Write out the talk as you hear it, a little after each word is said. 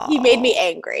He made me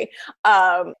angry.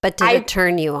 But did it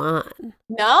turn you on?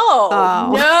 No.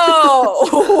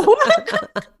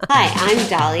 Hi, I'm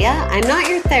Dahlia. I'm not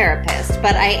your therapist,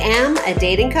 but I am a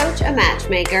dating coach, a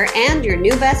matchmaker, and your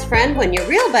new best friend when your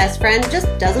real best friend just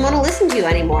doesn't want to listen to you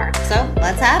anymore. So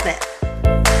let's have it.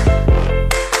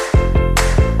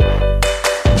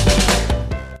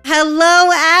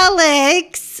 Hello,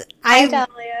 Alex. Hi,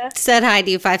 Dahlia. Said hi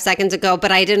to you 5 seconds ago,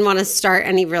 but I didn't want to start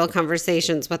any real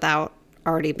conversations without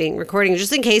already being recording,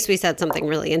 just in case we said something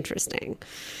really interesting.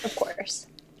 Of course.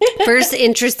 First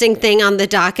interesting thing on the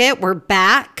docket, we're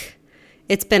back.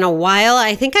 It's been a while.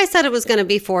 I think I said it was going to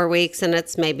be 4 weeks, and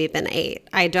it's maybe been 8.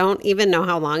 I don't even know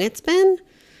how long it's been.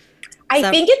 I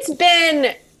think it's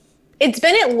been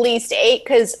at least 8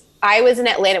 because I was in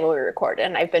Atlanta when we recorded,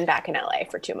 and I've been back in LA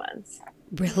for 2 months.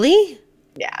 Really?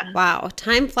 Yeah. Wow.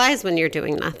 Time flies when you're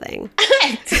doing nothing.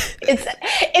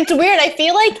 It's weird. I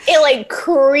feel like it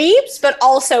creeps, but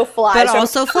also flies. But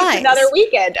also flies. Another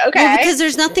weekend. Okay. Well, because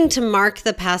there's nothing to mark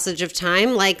the passage of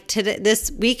time. Like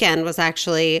this weekend was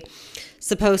actually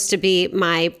supposed to be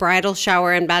my bridal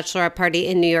shower and bachelorette party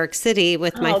in New York City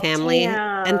with my family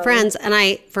and friends. And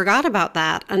I forgot about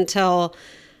that until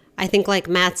I think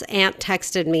Matt's aunt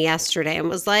texted me yesterday and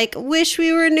was like, wish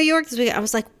we were in New York this week. I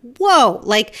was like, whoa,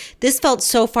 this felt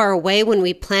so far away when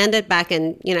we planned it back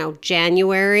in,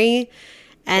 January,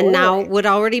 and now it would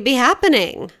already be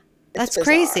happening. That's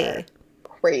crazy.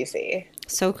 Crazy.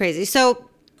 So crazy. So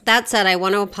that said, I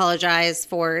want to apologize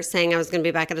for saying I was going to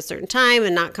be back at a certain time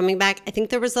and not coming back. I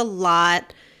think there's still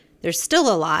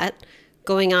a lot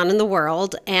going on in the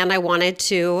world, and I wanted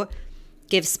to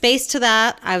give space to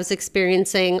that. I was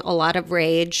experiencing a lot of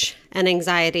rage and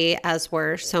anxiety, as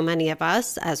were so many of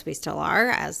us, as we still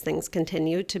are, as things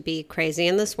continue to be crazy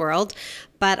in this world.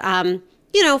 But,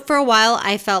 for a while,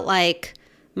 I felt like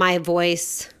my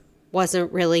voice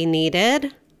wasn't really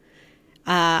needed.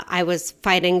 I was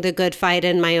fighting the good fight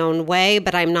in my own way,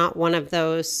 but I'm not one of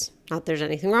those, not there's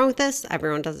anything wrong with this.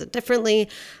 Everyone does it differently.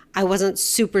 I wasn't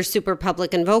super, super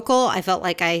public and vocal. I felt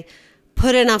like I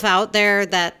put enough out there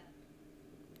that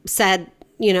said,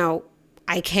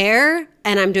 I care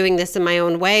and I'm doing this in my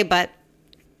own way, but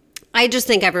I just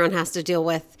think everyone has to deal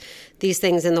with these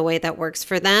things in the way that works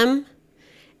for them.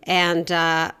 And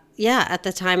at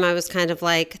the time I was kind of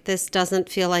like, this doesn't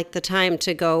feel like the time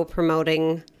to go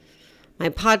promoting my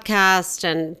podcast,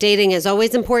 and dating is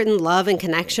always important. Love and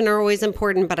connection are always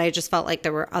important, but I just felt like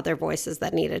there were other voices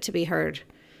that needed to be heard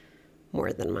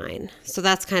more than mine. So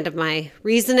that's kind of my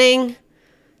reasoning.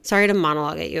 Sorry to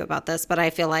monologue at you about this, but I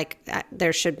feel like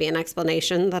there should be an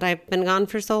explanation that I've been gone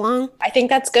for so long. I think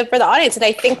that's good for the audience, and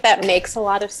I think that makes a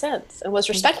lot of sense and was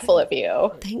respectful of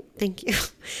you. Thank you.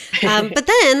 But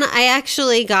then I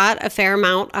actually got a fair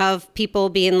amount of people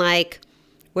being like,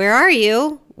 where are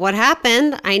you? What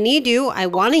happened? I need you. I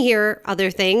want to hear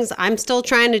other things. I'm still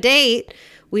trying to date.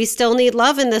 We still need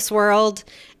love in this world.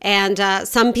 And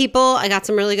some people, I got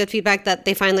some really good feedback that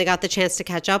they finally got the chance to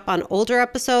catch up on older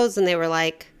episodes, and they were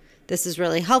like, this is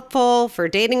really helpful for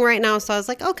dating right now. So I was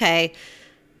like, okay,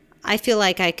 I feel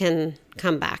like I can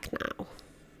come back now.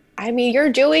 I mean,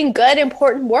 you're doing good,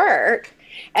 important work.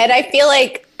 And I feel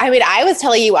like, I was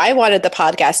telling you I wanted the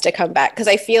podcast to come back because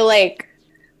I feel like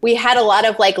we had a lot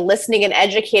of listening and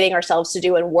educating ourselves to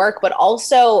do in work, but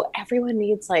also everyone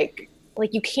needs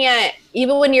you can't,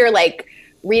 even when you're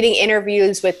reading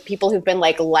interviews with people who've been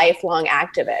lifelong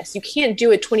activists, you can't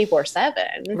do it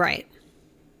 24/7. Right.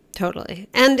 Totally.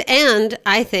 And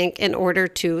I think in order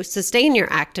to sustain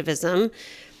your activism,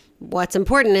 what's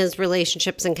important is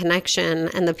relationships and connection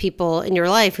and the people in your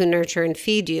life who nurture and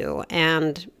feed you.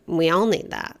 And we all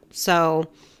need that. So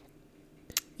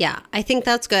yeah, I think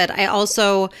that's good. I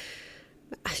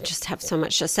just have so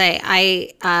much to say.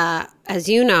 I, as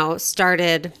you know,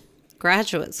 started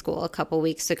graduate school a couple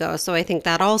weeks ago. So I think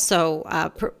that also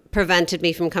prevented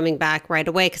me from coming back right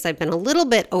away because I've been a little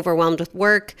bit overwhelmed with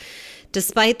work.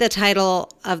 Despite the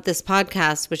title of this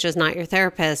podcast, which is Not Your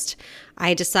Therapist,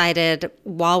 I decided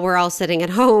while we're all sitting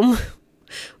at home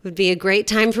would be a great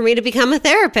time for me to become a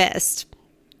therapist.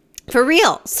 For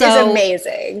real. So it's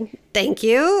amazing. Thank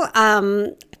you.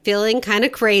 Feeling kind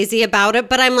of crazy about it,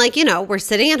 but I'm like, we're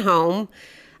sitting at home.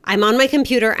 I'm on my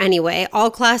computer anyway. All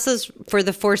classes for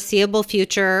the foreseeable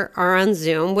future are on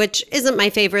Zoom, which isn't my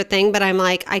favorite thing, but I'm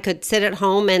like, I could sit at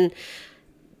home and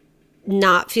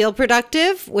not feel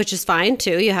productive, which is fine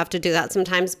too. You have to do that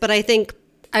sometimes. But I think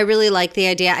I really like the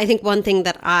idea. I think one thing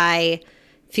that I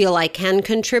feel I can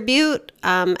contribute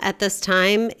at this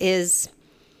time is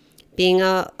being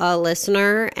a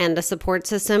listener and a support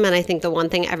system. And I think the one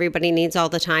thing everybody needs all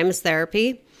the time is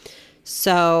therapy.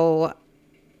 So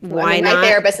why my not?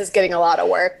 therapist is getting a lot of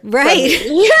work. Right.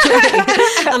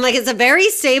 Right. I'm like, it's a very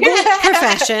stable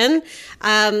profession.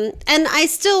 And I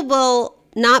still will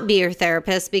not be your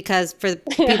therapist because for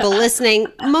people listening,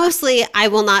 mostly I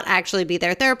will not actually be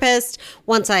their therapist.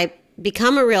 Once I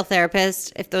become a real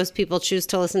therapist, if those people choose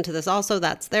to listen to this also,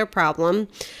 that's their problem.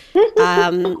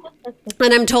 And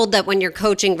I'm told that when you're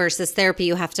coaching versus therapy,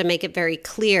 you have to make it very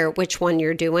clear which one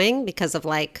you're doing because of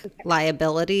like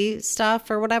liability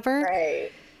stuff or whatever.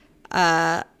 Right.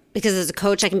 Because as a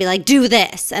coach, I can be like, do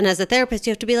this. And as a therapist,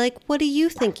 you have to be like, what do you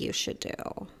think you should do?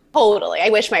 Totally. I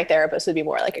wish my therapist would be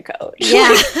more like a coach. Yeah,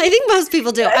 I think most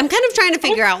people do. I'm kind of trying to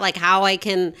figure out like how I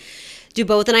can do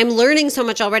both. And I'm learning so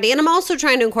much already. And I'm also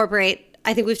trying to incorporate,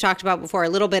 I think we've talked about before, a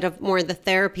little bit of more of the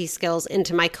therapy skills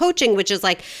into my coaching, which is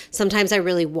like sometimes I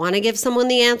really want to give someone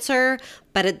the answer,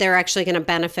 but they're actually going to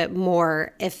benefit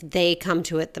more if they come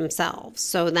to it themselves.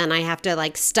 So then I have to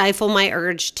like stifle my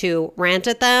urge to rant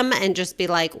at them and just be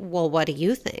like, well, what do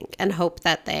you think? And hope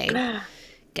that they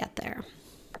get there.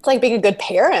 It's like being a good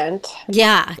parent.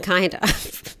 Yeah, kind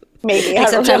of. Maybe.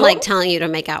 Except I'm like telling you to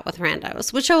make out with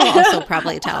randos, which I'll also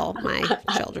probably tell my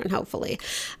children, hopefully.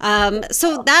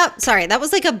 So that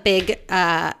was like a big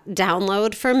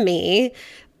download from me.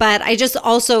 But I just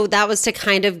also, that was to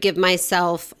kind of give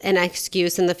myself an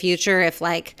excuse in the future if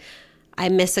like I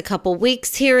miss a couple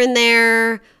weeks here and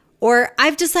there, or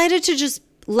I've decided to just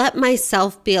let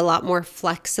myself be a lot more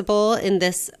flexible in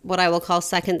this, what I will call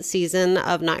second season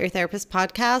of Not Your Therapist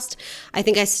podcast. I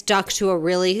think I stuck to a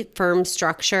really firm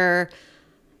structure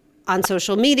on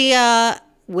social media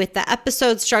with the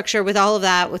episode structure, with all of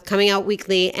that, with coming out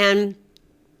weekly. And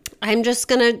I'm just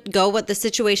going to go what the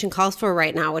situation calls for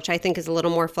right now, which I think is a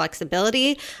little more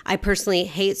flexibility. I personally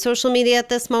hate social media at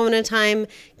this moment in time.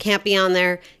 Can't be on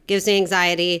there. Gives me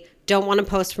anxiety. Don't want to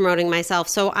post promoting myself.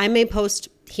 So I may post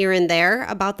here and there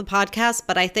about the podcast,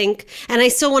 but I think, and I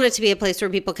still want it to be a place where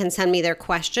people can send me their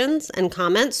questions and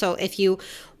comments. So if you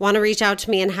want to reach out to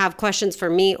me and have questions for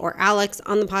me or Alex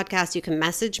on the podcast, you can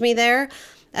message me there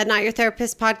at Not Your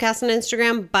Therapist Podcast on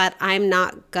Instagram, but I'm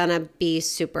not gonna be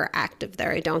super active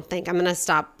there. I don't think. I'm gonna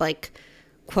stop like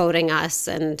quoting us,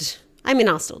 and I mean,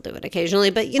 I'll still do it occasionally,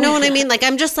 but you know what I mean? Like,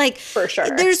 I'm just like, for sure,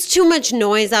 there's too much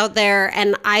noise out there,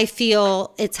 and I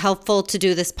feel it's helpful to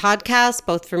do this podcast,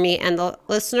 both for me and the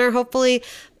listener, hopefully,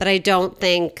 but I don't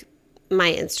think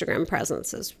my Instagram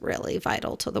presence is really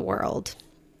vital to the world.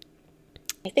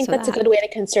 I think that's a good way to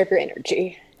conserve your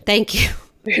energy. Thank you.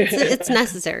 It's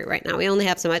necessary right now. We only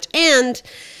have so much. And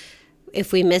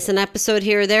if we miss an episode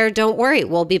here or there, don't worry.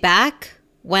 We'll be back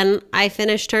when I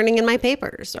finish turning in my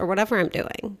papers or whatever I'm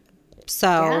doing. So,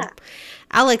 yeah.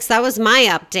 Alex, that was my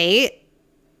update.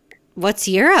 What's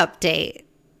your update?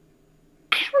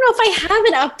 I don't know if I have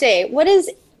an update. What is...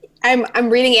 I'm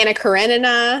reading Anna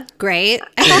Karenina. Great.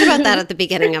 I thought about that at the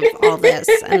beginning of all this,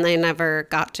 and I never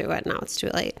got to it. Now it's too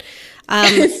late.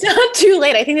 It's not too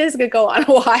late. I think this is going to go on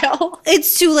a while.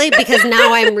 It's too late because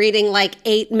now I'm reading like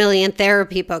 8 million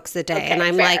therapy books a day. Okay, and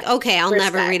I'm fair. Like, okay, I'll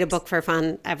never read a book for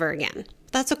fun ever again.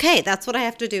 That's okay. That's what I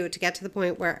have to do to get to the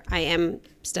point where I am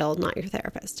still not your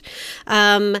therapist.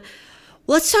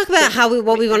 Let's talk about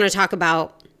what we want to talk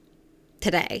about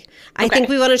today. I think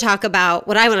we want to talk about,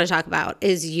 what I want to talk about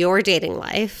is your dating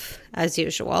life, as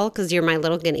usual, because you're my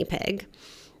little guinea pig.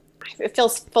 It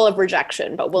feels full of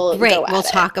rejection, but we'll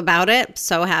talk about it.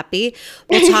 So happy.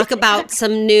 We'll talk about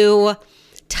some new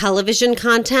television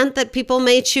content that people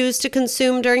may choose to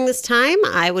consume during this time.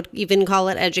 I would even call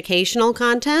it educational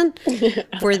content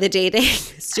for the dating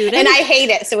student. And I hate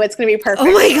it, so it's going to be perfect.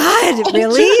 Oh my God,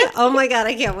 really? Oh my God,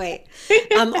 I can't wait.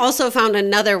 Also found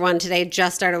another one today,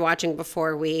 just started watching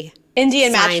before we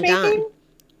Indian matchmaking?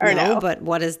 Or no, but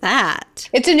what is that?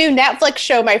 It's a new Netflix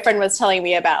show my friend was telling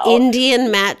me about.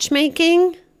 Indian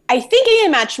matchmaking? I think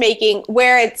Indian matchmaking,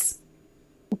 where it's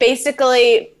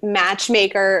basically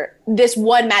this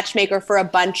one matchmaker for a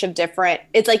bunch of different,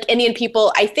 it's like Indian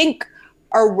people, I think,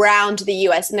 around the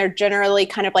US, and they're generally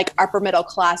kind of like upper middle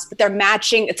class, but they're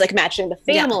matching, it's like matching the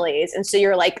families. Yeah. And so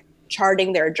you're like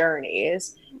charting their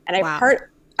journeys. And I've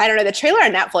heard, I don't know, the trailer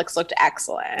on Netflix looked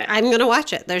excellent. I'm going to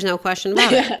watch it. There's no question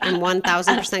about it. I'm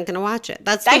 1,000% going to watch it.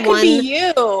 That could be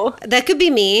you. That could be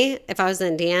me if I was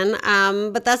Indian.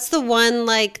 But that's the one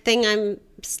like thing I'm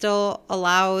still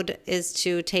allowed is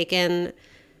to take in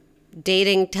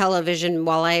dating television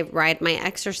while I ride my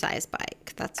exercise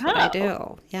bike. That's what I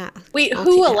do. Yeah. Wait,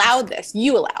 who allowed this?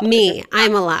 You allowed me.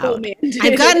 I'm allowed.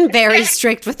 I've gotten very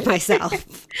strict with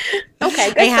myself.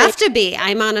 Okay. I have to be.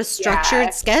 I'm on a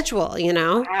structured schedule, you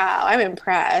know? Wow. I'm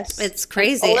impressed. It's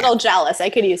crazy. I'm a little jealous. I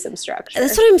could use some structure.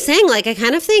 That's what I'm saying. Like, I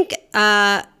kind of think,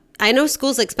 I I know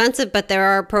school's expensive, but there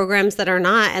are programs that are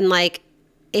not. And like,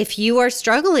 if you are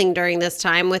struggling during this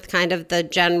time with kind of the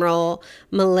general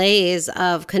malaise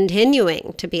of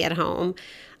continuing to be at home,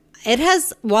 it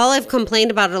has, while I've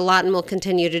complained about it a lot and will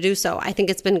continue to do so, I think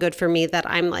it's been good for me that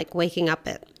I'm like waking up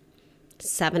at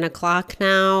 7 o'clock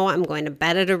now. I'm going to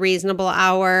bed at a reasonable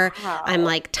hour. Wow. I'm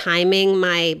like timing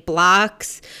my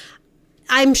blocks.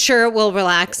 I'm sure it will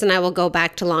relax and I will go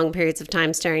back to long periods of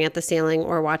time staring at the ceiling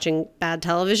or watching bad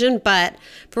television. But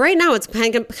for right now, it's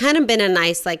kind of been a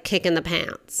nice like kick in the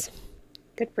pants.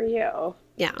 Good for you.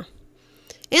 Yeah.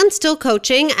 And still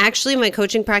coaching. Actually, my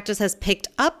coaching practice has picked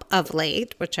up of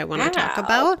late, which I want to talk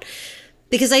about.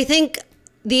 Because I think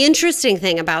the interesting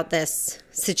thing about this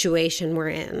situation we're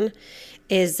in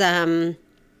is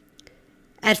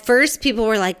at first, people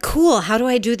were like, cool, how do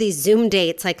I do these Zoom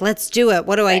dates? Like, let's do it.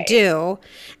 What do I do?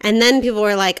 And then people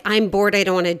were like, I'm bored. I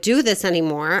don't want to do this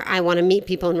anymore. I want to meet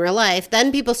people in real life.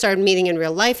 Then people started meeting in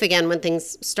real life again when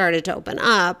things started to open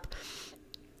up.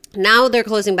 Now they're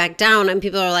closing back down and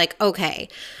people are like, okay,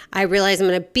 I realize I'm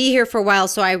going to be here for a while.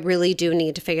 So I really do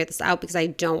need to figure this out because I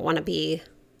don't want to be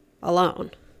alone.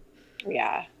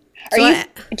 Yeah. So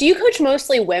Do you coach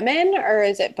mostly women or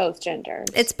is it both genders?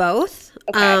 It's both.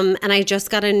 Okay. And I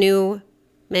just got a new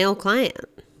male client.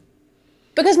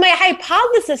 Because my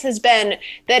hypothesis has been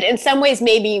that in some ways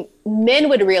maybe men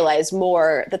would realize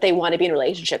more that they want to be in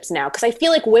relationships now. Because I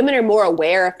feel like women are more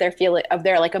aware of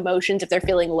their like emotions, if they're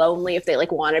feeling lonely, if they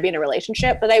like want to be in a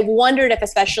relationship. But I wondered if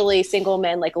especially single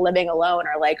men like living alone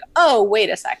are like, oh, wait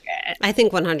a second. I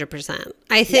think 100%.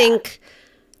 I think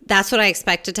that's what I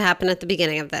expected to happen at the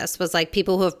beginning of this was like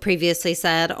people who have previously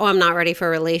said, oh, I'm not ready for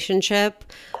a relationship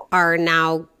are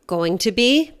now going to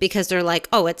be because they're like,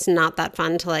 oh, it's not that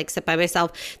fun to like sit by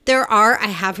myself. I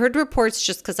have heard reports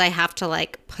just because I have to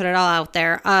like put it all out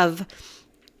there of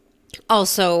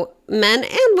also men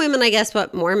and women, I guess,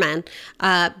 but more men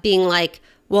being like,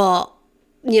 well,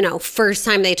 you know, first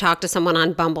time they talk to someone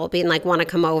on Bumble being like, want to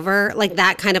come over, like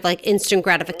that kind of like instant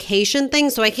gratification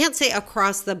thing. So I can't say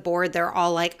across the board, they're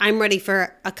all like, I'm ready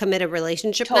for a committed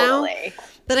relationship now.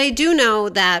 But I do know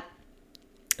that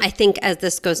I think as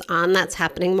this goes on, that's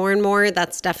happening more and more.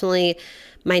 That's definitely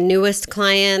my newest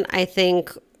client, I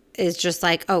think, is just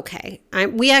like, okay.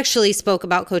 We actually spoke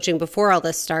about coaching before all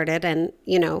this started. And,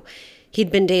 you know,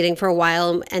 he'd been dating for a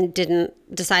while and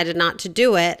decided not to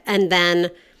do it. And then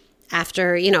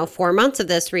after, 4 months of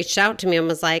this, reached out to me and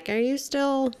was like, are you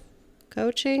still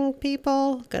coaching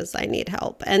people? Because I need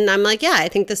help. And I'm like, yeah, I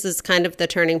think this is kind of the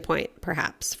turning point,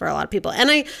 perhaps, for a lot of people.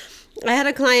 And I had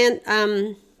a client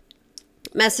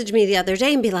message me the other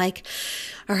day and be like,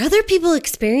 are other people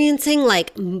experiencing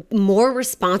like more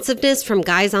responsiveness from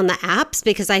guys on the apps?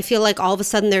 Because I feel like all of a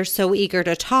sudden they're so eager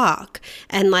to talk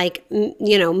and like,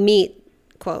 meet.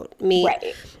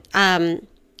 Right.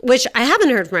 Which I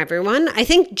haven't heard from everyone. I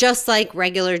think just like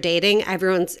regular dating,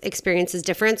 everyone's experience is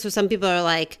different. So some people are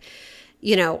like,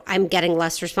 I'm getting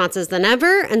less responses than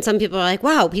ever. And some people are like,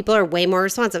 wow, people are way more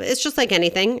responsive. It's just like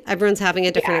anything. Everyone's having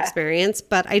a different experience.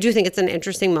 But I do think it's an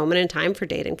interesting moment in time for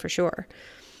dating for sure.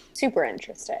 Super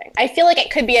interesting. I feel like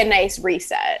it could be a nice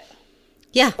reset.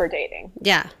 Yeah. For dating.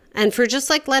 Yeah. And for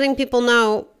just like letting people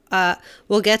know,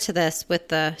 we'll get to this with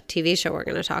the TV show we're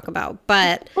going to talk about.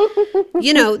 But,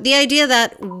 the idea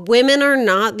that women are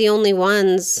not the only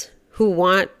ones who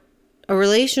want a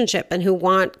relationship and who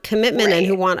want commitment and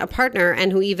who want a partner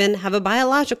and who even have a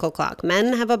biological clock.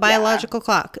 Men have a biological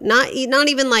clock. Not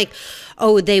even like,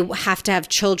 oh, they have to have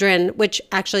children, which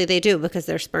actually they do because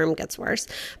their sperm gets worse.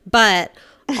 But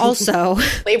also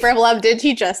Labor of Love did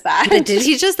teach us that. It did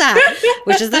teach us that,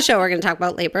 which is the show we're going to talk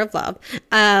about, Labor of Love.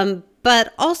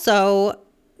 But also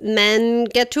men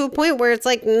get to a point where it's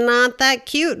like not that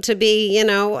cute to be,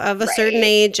 of a certain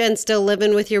age and still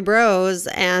living with your bros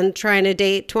and trying to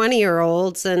date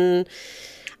 20-year-olds. And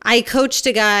I coached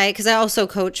a guy, because I also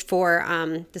coach for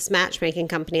this matchmaking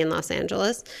company in Los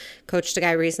Angeles, coached a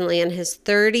guy recently in his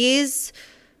 30s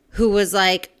who was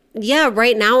like, yeah,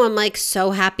 right now I'm like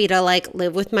so happy to like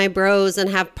live with my bros and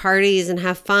have parties and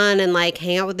have fun and like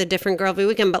hang out with a different girl every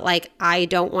weekend. But like, I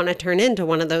don't want to turn into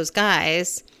one of those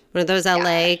guys. One of those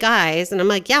LA guys. And I'm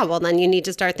like, yeah, well, then you need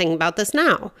to start thinking about this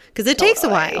now. Because it takes a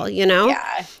while, Yeah.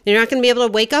 You're not going to be able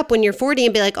to wake up when you're 40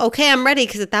 and be like, okay, I'm ready.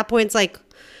 Because at that point, it's like a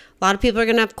lot of people are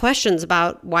going to have questions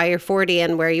about why you're 40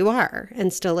 and where you are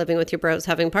and still living with your bros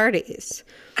having parties.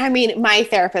 I mean, my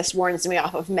therapist warns me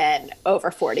off of men over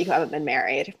 40 who haven't been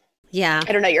married. Yeah.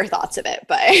 I don't know your thoughts of it,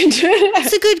 but.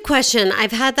 It's a good question.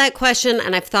 I've had that question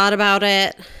and I've thought about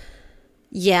it.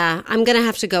 Yeah, I'm going to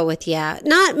have to go with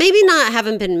maybe not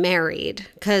haven't been married,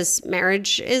 because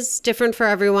marriage is different for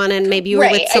everyone, and maybe you were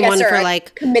with someone for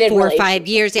like 4 or 5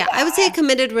 years. Yeah, I would say a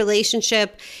committed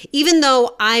relationship, even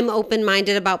though I'm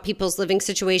open-minded about people's living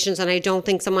situations, and I don't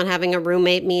think someone having a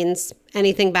roommate means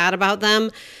anything bad about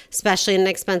them, especially in an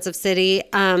expensive city.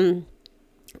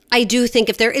 I do think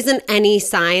if there isn't any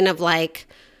sign of like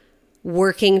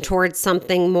working towards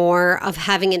something more, of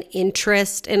having an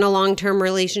interest in a long-term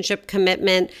relationship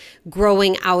commitment,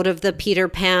 growing out of the Peter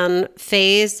Pan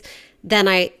phase, then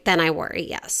I worry,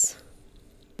 yes.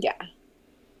 Yeah.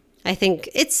 I think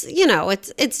it's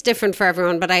different for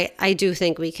everyone, but I do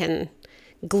think we can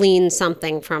glean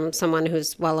something from someone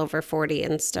who's well over 40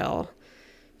 and still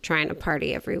trying to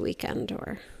party every weekend,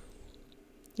 or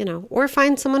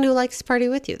find someone who likes to party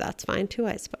with you. That's fine too,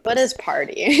 I suppose. What is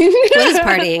partying? What is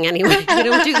partying anyway? We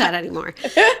don't do that anymore.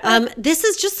 This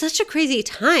is just such a crazy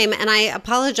time, and I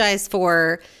apologize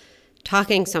for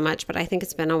talking so much, but I think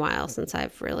it's been a while since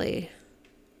I've really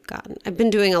I've been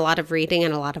doing a lot of reading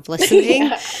and a lot of listening.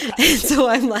 Yeah. And so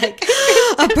I'm like,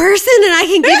 a person and I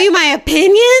can give you my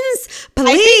opinions?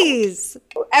 Please.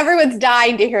 Everyone's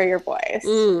dying to hear your voice.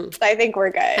 So I think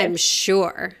we're good. I'm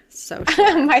sure. So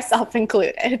sure. Myself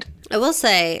included. I will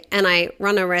say, and I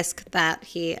run a risk that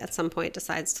he at some point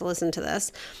decides to listen to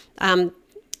this.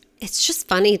 It's just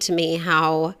funny to me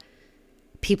how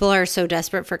people are so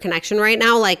desperate for connection right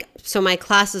now. Like, so my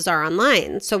classes are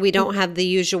online, so we don't have the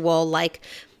usual like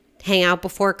hang out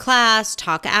before class,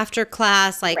 talk after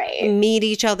class, like meet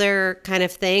each other kind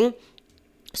of thing.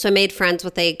 So I made friends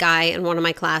with a guy in one of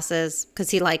my classes because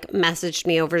he like messaged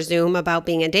me over Zoom about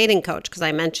being a dating coach, because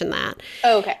I mentioned that.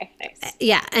 Oh, okay, nice.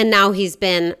 Yeah, and now he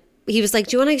was like,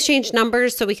 do you want to exchange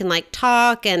numbers so we can like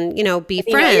talk and, be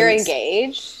friends? You're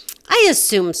engaged? I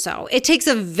assume so. It takes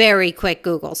a very quick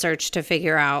Google search to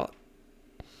figure out.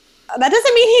 That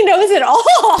doesn't mean he knows it all.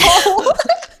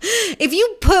 If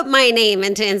you put my name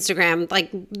into Instagram, like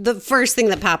the first thing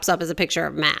that pops up is a picture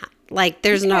of Matt. Like,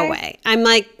 there's no way. I'm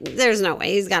like, there's no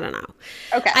way. He's got to know.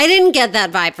 Okay. I didn't get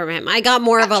that vibe from him. I got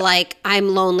more of a like, I'm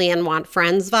lonely and want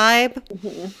friends vibe.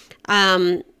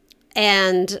 Mm-hmm.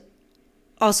 And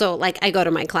also, like, I go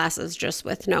to my classes just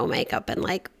with no makeup and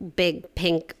like big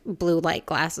pink blue light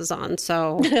glasses on.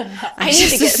 So I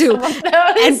just assume,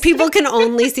 and people can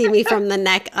only see me from the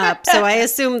neck up. So I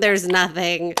assume there's not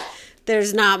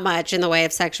much in the way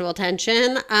of sexual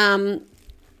tension.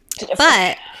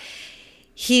 But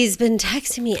he's been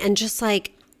texting me and just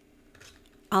like,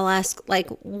 I'll ask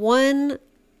like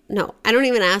I don't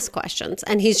even ask questions.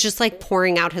 And he's just like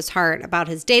pouring out his heart about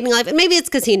his dating life. And maybe it's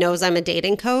because he knows I'm a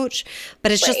dating coach,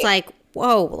 but it's just like,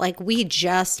 whoa, like we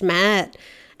just met.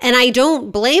 And I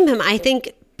don't blame him. I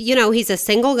think, he's a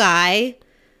single guy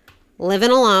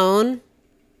living alone.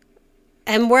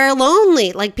 And we're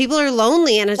lonely. Like, people are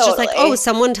lonely. And it's just like, oh,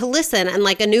 someone to listen and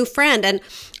like a new friend. And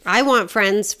I want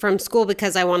friends from school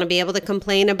because I want to be able to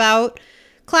complain about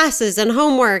classes and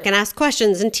homework and ask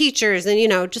questions and teachers and,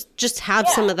 just have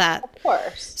some of that. Of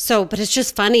course. So, but it's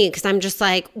just funny because I'm just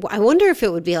like, I wonder if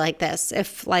it would be like this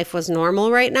if life was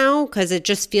normal right now, because it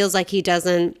just feels like he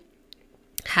doesn't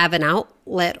have an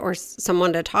outlet or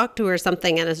someone to talk to or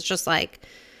something. And it's just like,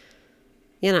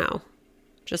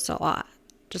 just a lot.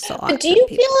 But do you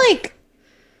feel like,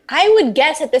 I would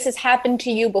guess that this has happened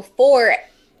to you before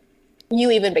you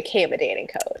even became a dating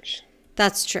coach?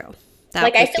 That's true.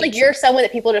 I feel like you're someone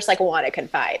that people just like want to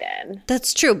confide in.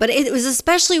 That's true. But it was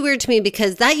especially weird to me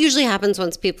because that usually happens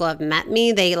once people have met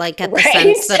me. They like get the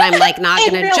sense that I'm like not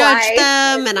going to judge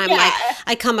them. And I'm like,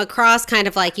 I come across kind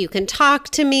of like you can talk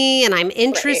to me and I'm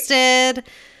interested.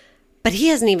 But he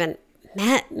hasn't even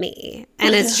met me.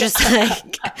 And it's just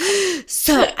like,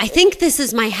 so I think this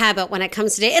is my habit when it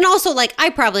comes to dating. And also like, I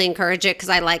probably encourage it because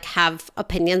I like have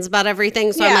opinions about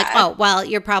everything. So I'm like, oh, well,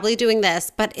 you're probably doing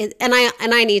this, but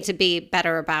I need to be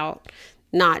better about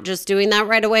not just doing that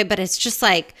right away. But it's just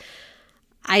like,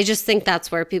 I just think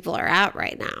that's where people are at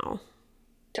right now.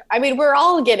 I mean, we're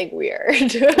all getting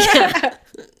weird. Yeah.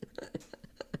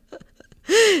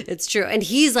 It's true. And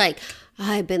he's like,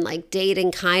 I've been like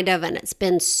dating kind of, and it's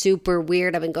been super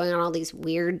weird. I've been going on all these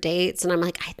weird dates. And I'm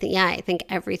like, I think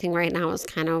everything right now is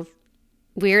kind of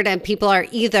weird. And people are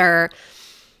either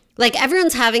like,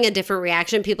 everyone's having a different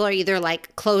reaction. People are either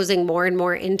like closing more and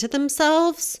more into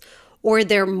themselves, or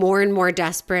they're more and more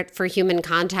desperate for human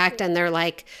contact. And they're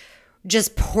like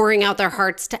just pouring out their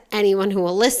hearts to anyone who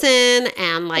will listen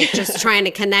and like just trying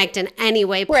to connect in any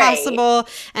way possible.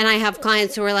 And I have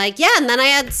clients who are like, yeah, and then I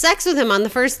had sex with him on the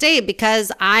first date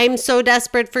because I'm so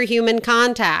desperate for human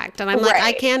contact. And I'm like,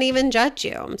 I can't even judge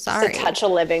you. I'm sorry. It's a touch a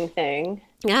living thing.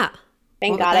 Yeah.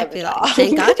 Thank What God would I that have a be dog. like?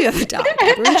 Thank God you have a dog.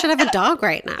 Everyone should have a dog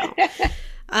right now.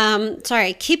 Sorry,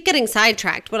 I keep getting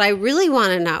sidetracked. What I really want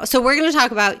to know. So we're going to talk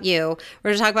about you.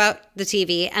 We're going to talk about the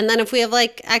TV. And then if we have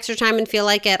like extra time and feel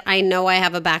like it, I know I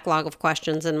have a backlog of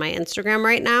questions in my Instagram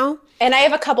right now. And I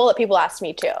have a couple that people ask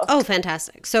me too. Oh,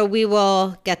 fantastic. So we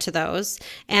will get to those.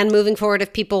 And moving forward,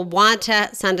 if people want to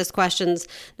send us questions,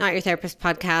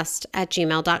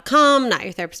 notyourtherapistpodcast@gmail.com,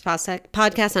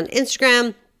 notyourtherapistpodcast on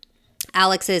Instagram.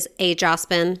 Alex is a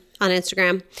Jospin on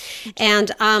Instagram.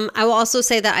 And I will also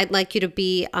say that I'd like you to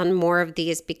be on more of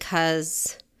these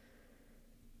because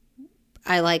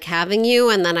I like having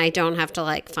you, and then I don't have to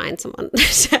like find someone to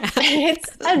ask.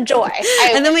 It's a joy.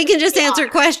 And then we can just answer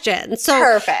questions. So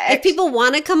Perfect. if people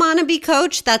want to come on and be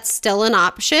coached, that's still an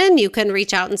option. You can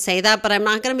reach out and say that, but I'm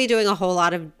not going to be doing a whole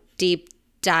lot of deep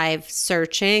dive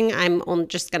searching. I'm only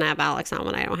just going to have Alex on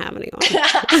when I don't have anyone.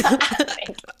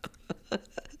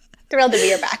 Thrilled to be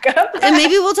your backup. And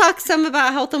maybe we'll talk some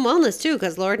about health and wellness too,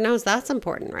 because Lord knows that's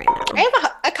important right now. I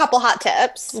have a couple hot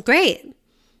tips. Great.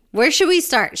 Where should we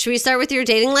start? Should we start with your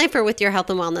dating life or with your health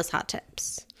and wellness hot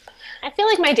tips? I feel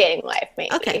like my dating life,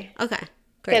 maybe. Okay.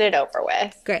 Great. Get it over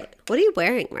with. Great. What are you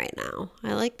wearing right now?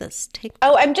 I like this.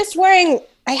 I'm just wearing,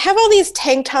 I have all these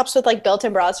tank tops with like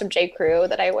built-in bras from J. Crew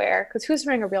that I wear. Because who's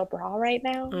wearing a real bra right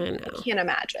now? I know. I can't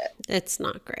imagine. It's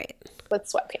not great. With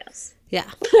sweatpants. Yeah.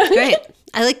 Great.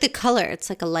 I like the color. It's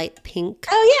like a light pink.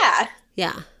 Oh, yeah.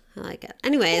 Yeah. I like it.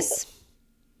 Anyways.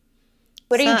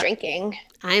 What are you drinking?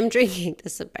 I'm drinking.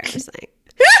 This is embarrassing.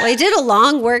 Well, I did a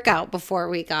long workout before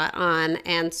we got on.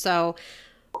 And so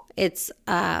it's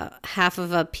half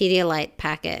of a Pedialyte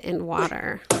packet in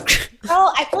water.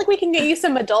 Well, I feel like we can get you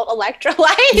some adult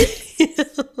electrolytes.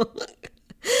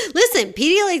 Listen,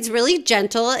 Pedialyte's really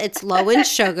gentle. It's low in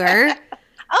sugar.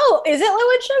 Oh, is it low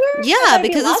in sugar? Yeah,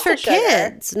 because it's for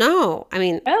kids. No, I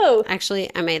mean,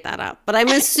 actually, I made that up. But I'm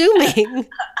assuming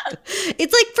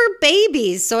it's like for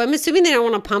babies. So I'm assuming they don't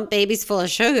want to pump babies full of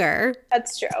sugar.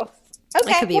 That's true.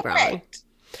 Okay, I could be wrong.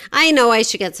 I know I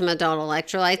should get some adult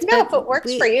electrolytes. No, but if it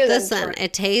works for you, listen,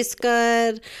 it tastes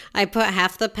good. I put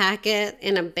half the packet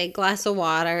in a big glass of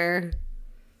water.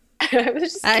 I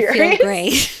was just I curious. feel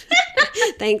great.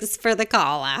 Thanks for the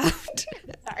call out.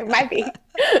 Sorry, might be.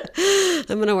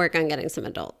 I'm going to work on getting some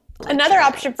adult electrolytes. Another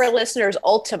option for listeners,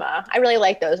 Ultima. I really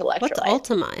like those electrolytes. What's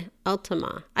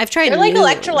Ultima? I've tried They're like Noon.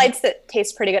 electrolytes that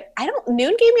taste pretty good.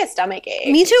 Noon gave me a stomach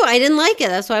ache. Me too. I didn't like it.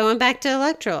 That's why I went back to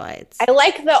electrolytes. I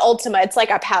like the Ultima. It's like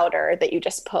a powder that you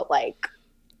just put like,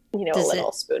 Does a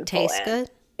little spoonful taste in. good?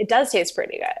 It does taste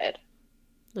pretty good.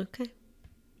 Okay.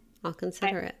 I'll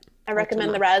consider it. I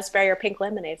recommend the raspberry or pink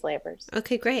lemonade flavors.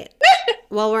 Okay, great.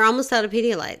 Well, we're almost out of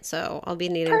Pedialyte, so I'll be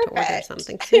needing to order Perfect.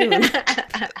 something soon.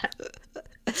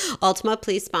 Ultima,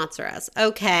 please sponsor us.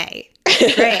 Okay,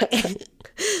 great.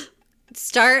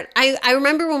 I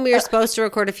remember when we were supposed to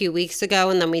record a few weeks ago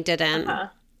and then we didn't,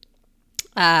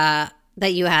 that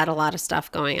you had a lot of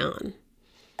stuff going on.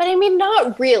 But I mean,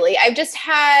 not really. I've just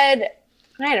had,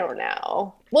 I don't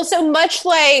know. Well, so much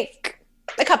like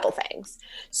a couple things.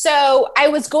 So I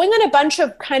was going on a bunch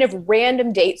of kind of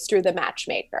random dates through the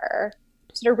matchmaker.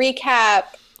 So to recap.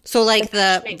 So like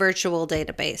the virtual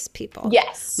database people.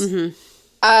 Yes. Mm-hmm.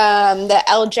 The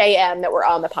LJM that were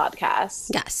on the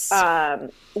podcast. Yes.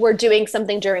 We're doing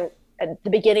something during the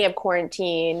beginning of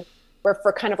quarantine where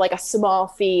for kind of like a small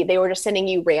fee, they were just sending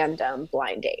you random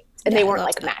blind dates and they weren't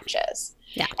like matches.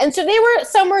 Yeah. And so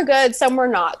some were good, some were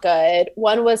not good.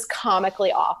 One was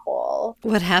comically awful.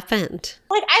 What happened?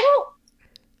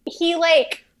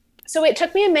 So it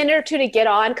took me a minute or two to get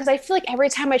on because I feel like every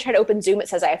time I try to open Zoom, it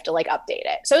says I have to like update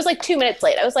it. So it was like 2 minutes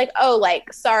late. I was like, oh,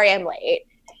 like, sorry, I'm late.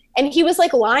 And he was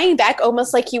like lying back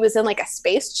almost like he was in like a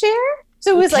space chair.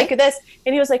 So it was like this.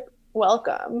 And he was like,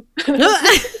 welcome.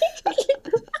 I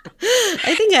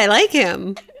think I like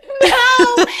him. No,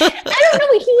 I don't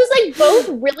know. He was like both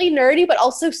really nerdy, but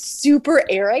also super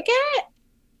arrogant.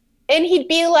 And he'd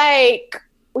be like,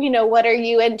 what are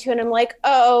you into? And I'm like,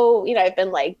 oh, I've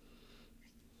been like,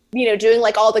 doing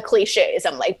like all the cliches.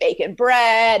 I'm like baking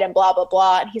bread and blah, blah,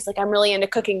 blah. And he's like, I'm really into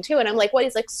cooking too. And I'm like, what?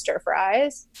 He's like, stir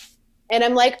fries. And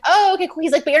I'm like, oh, okay, cool.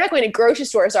 He's like, but you're not going to grocery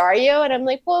stores, are you? And I'm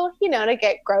like, well, to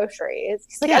get groceries.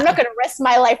 He's like, I'm not going to risk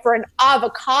my life for an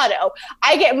avocado.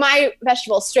 I get my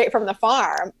vegetables straight from the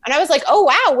farm. And I was like, oh,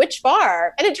 wow, which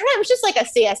farm? And it turned out it was just like a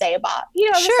CSA bot.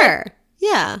 Sure.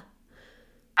 Yeah.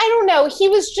 I don't know. He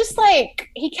was just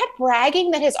like, he kept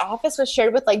bragging that his office was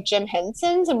shared with like Jim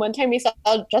Henson's. And one time he saw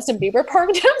Justin Bieber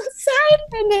parked outside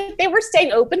and that they were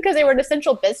staying open because they were an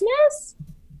essential business.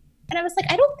 And I was like,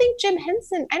 I don't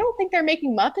think they're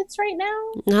making Muppets right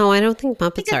now. No, I don't think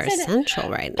Muppets are essential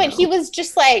right now. But he was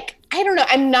just like, I don't know.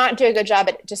 I'm not doing a good job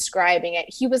at describing it.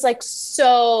 He was like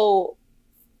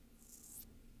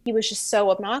he was just so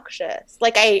obnoxious.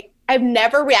 Like I've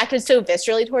never reacted so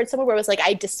viscerally towards someone where I was like,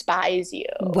 I despise you.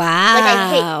 Wow. Like I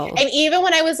hate. And even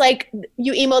when I was like,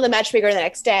 you email the matchmaker the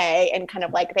next day and kind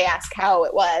of like they ask how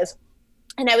it was.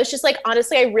 And I was just like,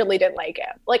 honestly, I really didn't like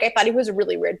him. Like, I thought he was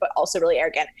really weird, but also really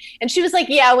arrogant. And she was like,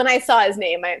 yeah, when I saw his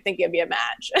name, I didn't think it'd be a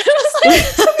match. And I was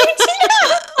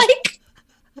like,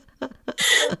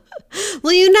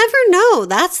 well, you never know.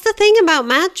 That's the thing about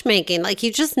matchmaking. Like,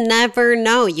 you just never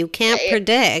know. You can't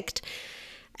predict.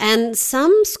 And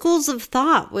some schools of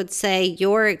thought would say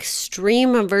your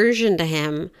extreme aversion to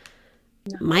him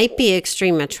might be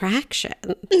extreme attraction.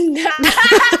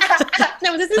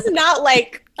 No, this is not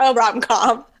like a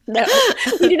rom-com. No,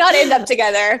 we do not end up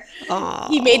together. Aww.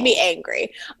 He made me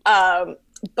angry.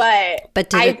 But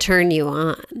did it turn you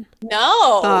on?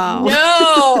 No.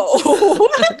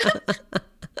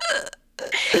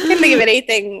 Can't think of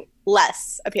anything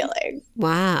less appealing.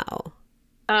 Wow.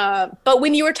 But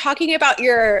when you were talking about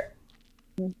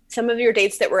some of your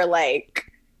dates that were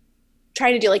like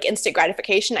trying to do like instant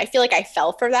gratification, I feel like I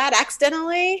fell for that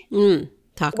accidentally.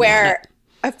 Where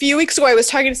a few weeks ago I was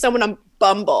talking to someone on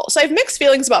Bumble. So I have mixed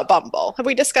feelings about Bumble. Have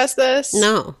we discussed this?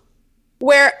 No.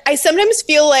 Where I sometimes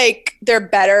feel like they're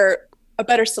a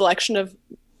better selection of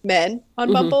men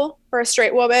on Bumble for a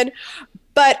straight woman.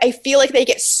 But I feel like they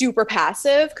get super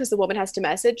passive because the woman has to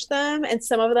message them. And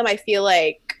some of them I feel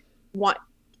like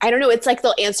I don't know, it's like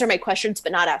they'll answer my questions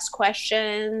but not ask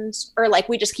questions. Or like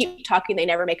we just keep talking, they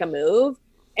never make a move.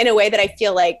 In a way that I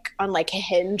feel like on like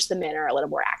Hinge, the men are a little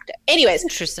more active. Anyways,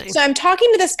 interesting. So I'm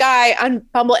talking to this guy on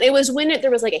Bumble, and it was when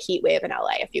there was like a heat wave in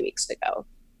LA a few weeks ago.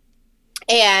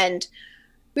 And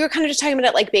we were kind of just talking about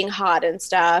it like being hot and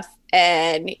stuff.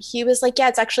 And he was like, yeah,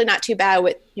 it's actually not too bad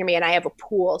with me and I have a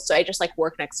pool. So I just like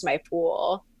work next to my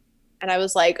pool. And I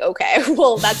was like, okay,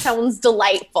 well, that sounds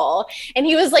delightful. And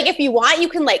he was like, if you want, you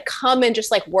can like come and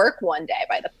just like work one day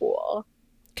by the pool.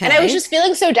 Okay. And I was just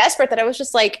feeling so desperate that I was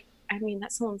just like, I mean,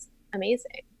 that sounds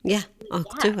amazing. Yeah, I'll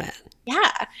do it. Yeah.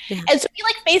 And so we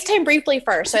like FaceTime briefly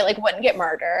first, so I like wouldn't get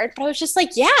murdered. But I was just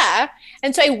like, yeah.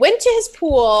 And so I went to his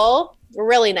pool, a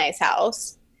really nice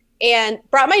house, and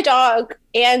brought my dog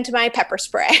and my pepper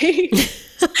spray.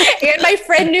 And my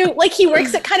friend knew, like, he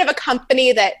works at kind of a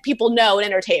company that people know in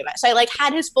entertainment. So I like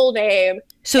had his full name.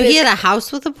 So he had a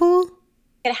house with a pool?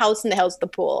 He had a house in the hills with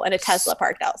a pool and a Tesla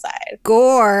parked outside.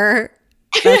 Gore.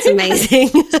 That's amazing.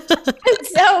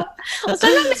 So I'm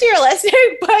not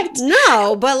materialistic, but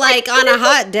no, but like on a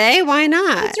hot day, why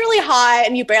not? It's really hot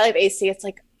and you barely have AC. It's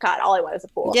like, God, all I want is a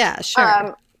pool. Yeah,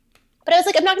 sure. But I was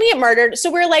like, I'm not gonna get murdered. So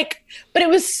we're like, but it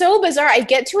was so bizarre. I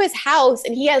get to his house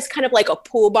and he has kind of like a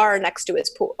pool bar next to his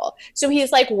pool. So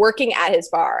he's like working at his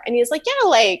bar and he's like, yeah,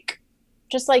 like,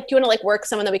 just like, do you want to like work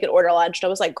someone that we could order lunch? And I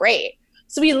was like, great.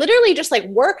 So we literally just like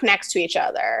work next to each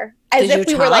other as if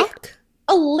we were like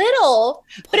a little,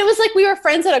 but it was like we were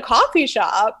friends at a coffee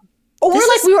shop or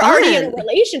like we were already in a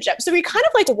relationship. So we kind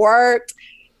of like worked.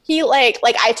 He like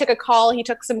I took a call, he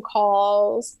took some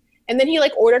calls, and then he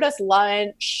like ordered us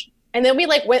lunch, and then we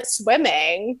like went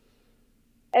swimming,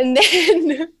 and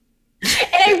then and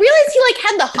I realized he like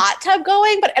had the hot tub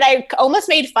going, and I almost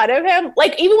made fun of him.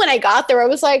 Like even when I got there, I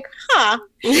was like, huh.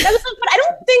 I was like, but I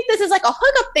don't think this is like a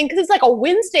hookup thing because it's like a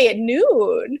Wednesday at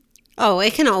noon. Oh,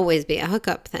 it can always be a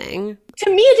hookup thing. To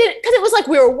me, it didn't, because it was like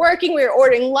we were working, we were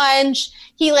ordering lunch.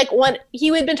 He had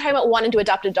been talking about wanting to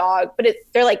adopt a dog, but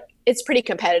it's pretty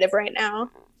competitive right now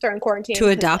during quarantine. To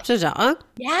adopt a dog?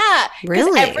 Yeah.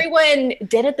 Really? Everyone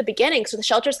did at the beginning, so the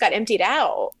shelters got emptied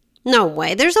out. No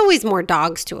way. There's always more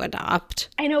dogs to adopt.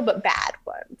 I know, but bad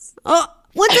ones. Oh,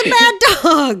 what's a bad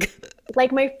dog?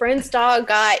 Like my friend's dog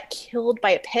got killed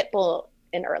by a pit bull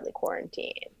in early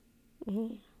quarantine.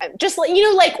 Mm-hmm. Just like, you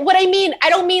know, like what I mean, I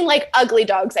don't mean like ugly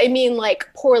dogs. I mean like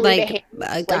poorly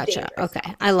behaved. Gotcha.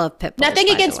 Okay. I love pit bulls.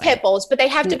 Nothing against pit bulls, but they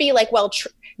have to be like,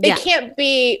 they can't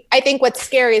be. I think what's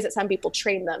scary is that some people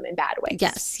train them in bad ways.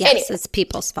 Yes. Anyway, it's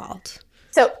people's fault.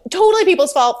 So totally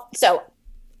people's fault. So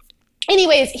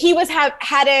anyways, he was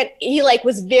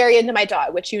was very into my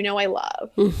dog, which you know I love.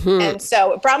 Mm-hmm. And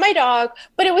so it brought my dog,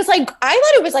 but it was like, I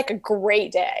thought it was like a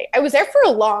great day. I was there for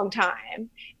a long time.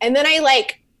 And then I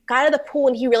got out of the pool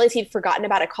and he realized he'd forgotten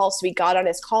about a call. So he got on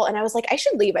his call and I was like, I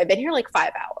should leave. I've been here like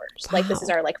 5 hours. Wow. Like this is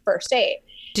our first date.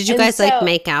 Did you guys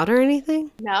make out or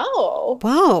anything? No.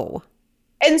 Whoa.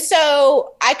 And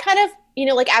so I kind of,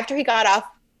 after he got off,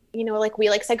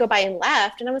 we said goodbye and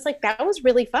left. And I was like, that was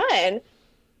really fun.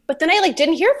 But then I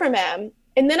didn't hear from him.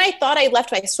 And then I thought I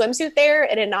left my swimsuit there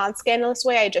in a non-scandalous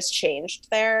way. I just changed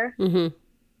there. Mm-hmm.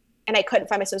 And I couldn't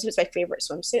find my swimsuit. It's my favorite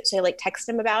swimsuit. So I like texted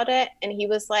him about it. And he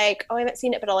was like, oh, I haven't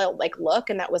seen it, but I'll like look.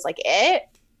 And that was like it.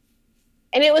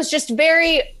 And it was just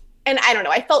very, and I don't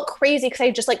know, I felt crazy because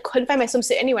I just like couldn't find my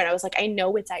swimsuit anywhere. And I was like, I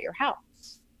know it's at your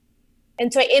house.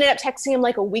 And so I ended up texting him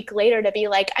like a week later to be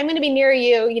like, I'm going to be near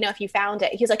you, you know, if you found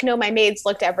it. He's like, no, my maids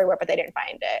looked everywhere, but they didn't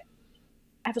find it.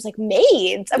 I was like,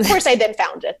 maids? Of course I then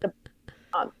found it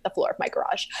on the floor of my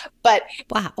garage. But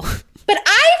wow. But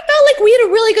I felt like we had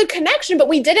a really good connection, but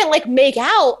we didn't like make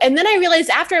out. And then I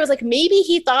realized after, I was like, maybe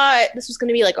he thought this was going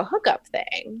to be like a hookup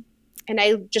thing. And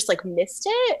I just like missed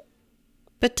it.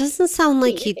 But doesn't sound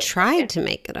like he tried to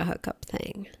make it a hookup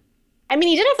thing. I mean,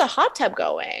 he did have the hot tub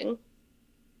going.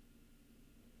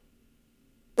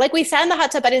 Like we sat in the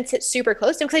hot tub, I didn't sit super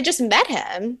close to him because I just met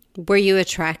him. Were you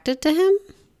attracted to him?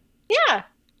 Yeah.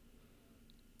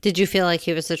 Did you feel like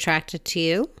he was attracted to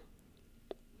you?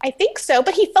 I think so,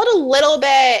 but he felt a little bit,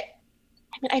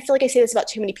 I mean, I feel like I say this about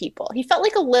too many people. He felt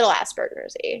like a little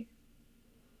Asperger's-y.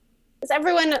 Is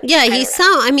everyone? Yeah, he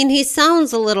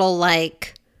sounds a little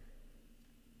like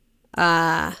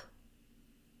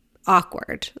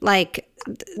awkward. Like,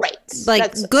 right.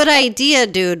 Like good idea,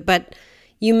 dude, but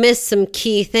you missed some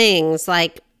key things,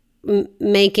 like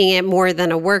making it more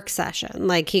than a work session.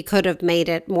 Like he could have made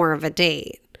it more of a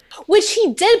date. Which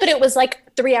he did, but it was like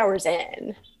 3 hours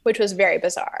in, which was very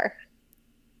bizarre.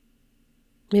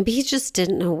 Maybe he just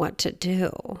didn't know what to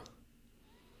do.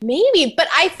 Maybe, but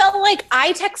I felt like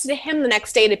I texted him the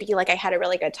next day to be like, I had a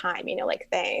really good time, you know, like,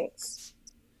 thanks.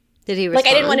 Did he respond?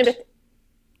 Like, I didn't want him to...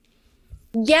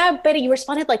 Yeah, but he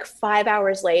responded like 5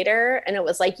 hours later, and it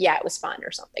was like, yeah, it was fun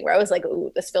or something, where I was like, ooh,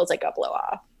 this feels like a blow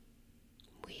off.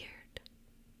 Weird.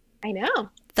 I know.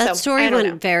 That story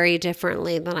went very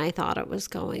differently than I thought it was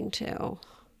going to.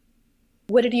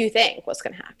 What did you think was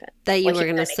going to happen? That you were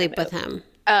going to sleep with him.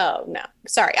 Oh, no.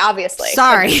 Sorry, obviously.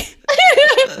 Sorry.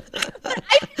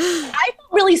 I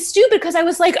felt really stupid because I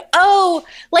was like, oh,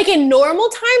 like in normal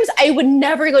times, I would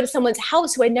never go to someone's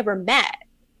house who I never met.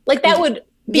 Like that would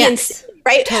be insane,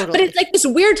 right? Totally. But it's like this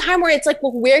weird time where it's like,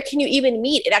 well, where can you even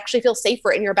meet? It actually feels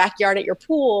safer in your backyard at your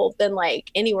pool than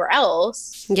like anywhere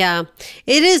else. Yeah,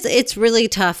 it is. It's really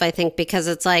tough, I think, because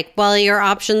it's like, well, your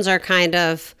options are kind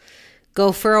of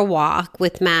go for a walk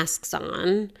with masks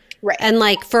on. Right. And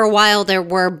like for a while there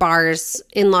were bars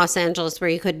in Los Angeles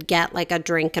where you could get like a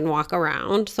drink and walk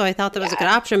around. So I thought that was a good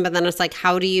option. But then it's like,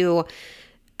 how do you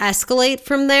escalate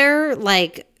from there?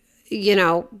 Like, you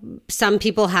know, some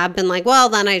people have been like, well,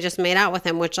 then I just made out with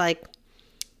him, which like,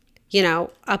 you know,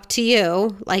 up to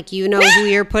you. Like, you know who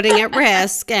you're putting at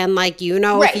risk. And like, you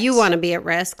know, if you want to be at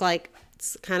risk, like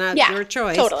it's kind of your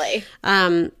choice. Totally.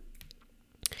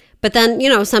 But then, you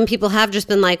know, some people have just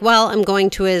been like, well, I'm going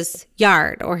to his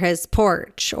yard or his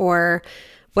porch or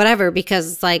whatever,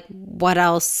 because it's like, what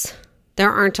else? There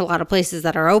aren't a lot of places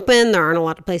that are open. There aren't a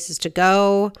lot of places to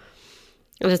go.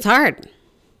 And it's hard.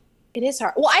 It is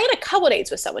hard. Well, I had a couple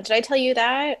dates with someone. Did I tell you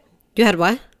that? You had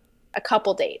what? A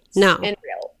couple dates. No. In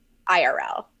real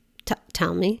IRL.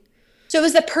 Tell me. So it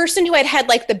was the person who I'd had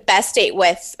like the best date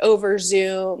with over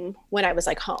Zoom when I was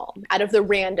like home out of the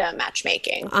random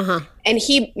matchmaking. Uh-huh. And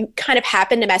he kind of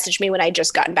happened to message me when I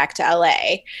just gotten back to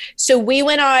LA. So I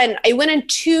went on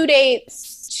 2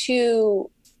 dates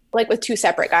with 2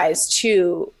 separate guys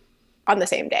on the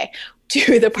same day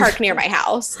to the park near my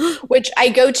house, which I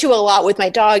go to a lot with my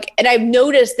dog. And I've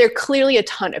noticed there are clearly a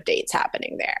ton of dates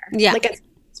happening there. Yeah. Like a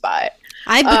spot.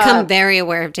 I've become very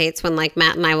aware of dates when like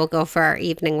Matt and I will go for our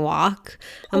evening walk.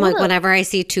 I'm like, whenever I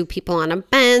see 2 people on a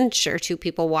bench or 2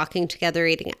 people walking together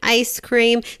eating ice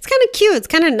cream, it's kind of cute. It's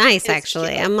kind of nice,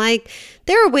 actually. Cute. I'm like,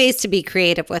 there are ways to be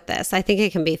creative with this. I think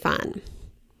it can be fun.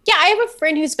 Yeah, I have a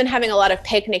friend who's been having a lot of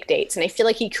picnic dates, and I feel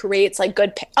like he creates like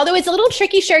good, although it's a little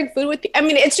tricky sharing food with people. I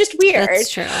mean, it's just weird.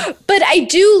 That's true. But I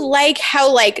do like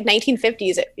how like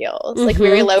 1950s it feels, like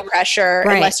very low pressure,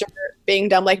 unless you're being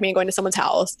dumb like me and going to someone's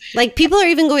house. Like people are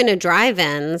even going to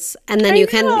drive-ins, and then you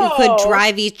could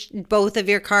drive both of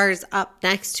your cars up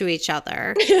next to each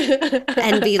other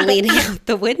and be leaning out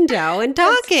the window and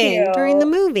talking during the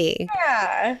movie.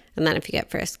 Yeah. And then if you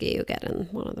get frisky, you get in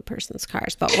one of the person's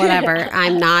cars. But whatever.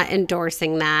 I'm not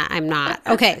endorsing that. I'm not.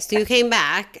 Okay, so you came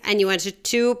back and you went to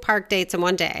 2 park dates in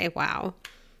one day. Wow.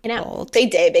 I know.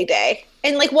 Big day.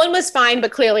 And like one was fine,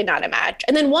 but clearly not a match.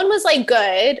 And then one was like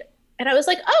good. And I was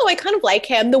like, oh, I kind of like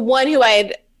him. The one who I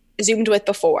had Zoomed with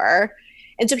before.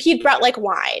 And so he'd brought like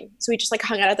wine. So we just like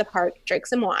hung out at the park, drank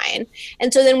some wine.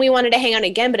 And so then we wanted to hang out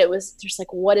again, but it was just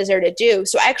like, what is there to do?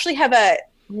 So I actually have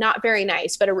not very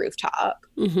nice, but a rooftop.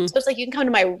 Mm-hmm. So it's like, you can come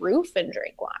to my roof and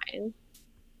drink wine.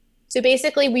 So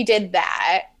basically we did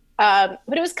that.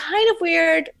 But it was kind of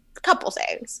weird. A couple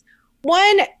things.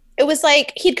 One, it was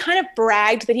like he'd kind of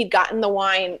bragged that he'd gotten the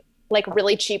wine like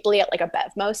really cheaply at like a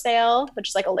Bevmo sale, which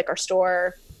is like a liquor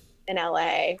store in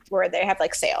LA where they have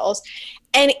like sales.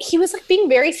 And he was like being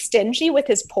very stingy with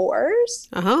his pours.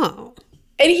 Oh.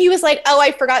 And he was like, oh,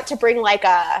 I forgot to bring like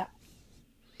a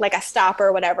stopper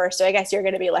or whatever. So I guess you're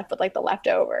going to be left with like the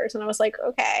leftovers. And I was like,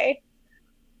 okay.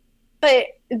 But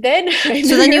then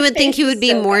so then you would think he would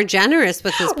be more generous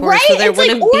with his pours, so there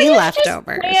wouldn't be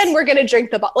leftovers. And we're gonna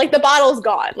drink the bottle. Like the bottle's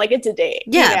gone. Like it's a date.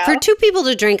 Yeah, you know? For two people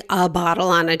to drink a bottle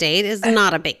on a date is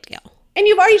not a big deal. And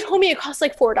you've already told me it costs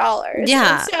like $4.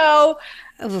 Yeah.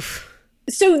 And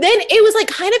so then it was like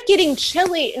kind of getting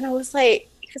chilly, and I was like,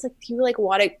 because like do you like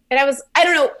want to? And I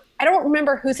don't know. I don't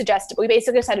remember who suggested, but we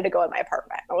basically decided to go in my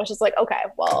apartment. I was just like, okay,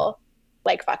 well.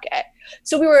 Like, fuck it.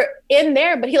 So we were in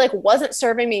there, but he like wasn't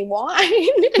serving me wine.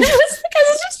 And I was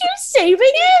just saving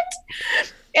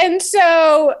it. And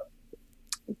so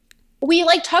we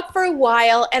like talked for a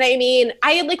while. And I mean,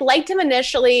 I like liked him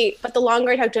initially, but the longer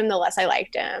I talked to him, the less I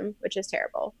liked him, which is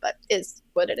terrible, but is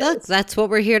what it is. That's what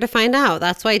we're here to find out.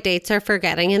 That's why dates are for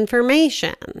getting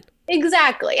information.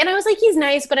 Exactly. And I was like, he's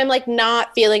nice, but I'm like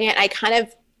not feeling it. I kind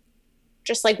of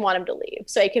just like want him to leave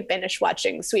so I could finish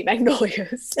watching Sweet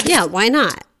Magnolias. Yeah, why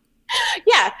not?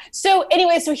 Yeah. So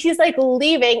anyway, so he's like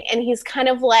leaving and he's kind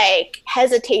of like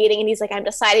hesitating and he's like, I'm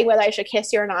deciding whether I should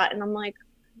kiss you or not. And I'm like,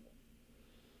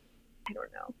 I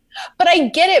don't know. But I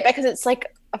get it because it's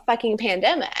like a fucking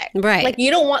pandemic. Right. Like you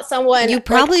don't want someone. You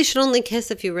probably should only kiss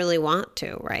if you really want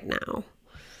to right now.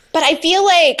 But I feel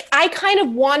like I kind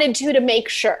of wanted to make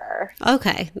sure.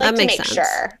 Okay, that makes sense.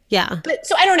 Sure. Yeah. But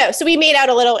so I don't know. So we made out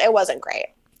a little. It wasn't great.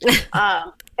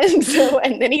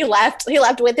 And then he left. He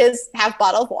left with his half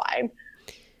bottle of wine.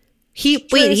 He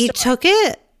took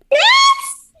it?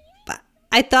 Yes.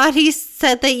 I thought he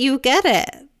said that you get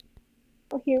it.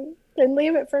 Well, he didn't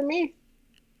leave it for me.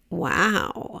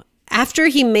 Wow. After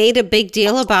he made a big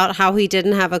deal about how he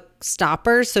didn't have a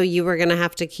stopper, so you were going to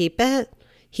have to keep it,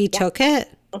 he took it?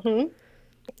 Mm-hmm.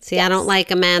 See, yes. I don't like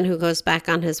a man who goes back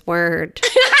on his word.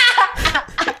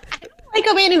 Like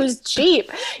a man who's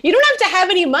cheap. You don't have to have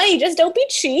any money. Just don't be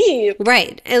cheap.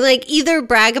 Right. And like either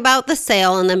brag about the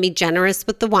sale and then be generous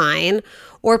with the wine,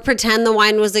 or pretend the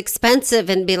wine was expensive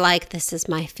and be like, this is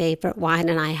my favorite wine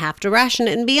and I have to ration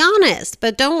it and be honest.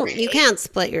 But you can't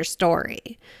split your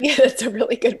story. Yeah, that's a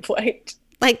really good point.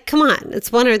 Like, come on.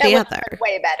 It's one or the other.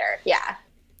 Way better. Yeah.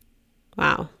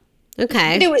 Wow.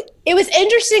 Okay. It was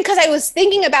interesting because I was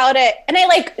thinking about it and I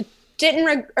like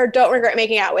don't regret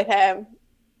making out with him.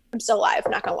 I'm still alive,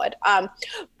 knock on wood.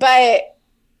 But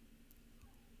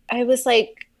I was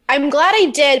like, I'm glad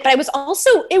I did, but it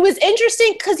was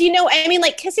interesting because, I mean,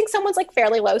 like kissing someone's like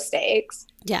fairly low stakes.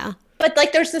 Yeah. But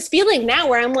like there's this feeling now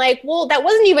where I'm like, well, that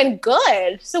wasn't even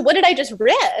good. So what did I just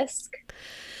risk?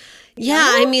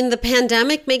 Yeah, I mean, the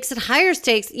pandemic makes it higher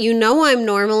stakes. I'm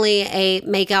normally a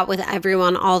make out with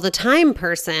everyone all the time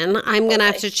person. I'm going to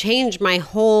have to change my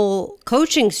whole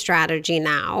coaching strategy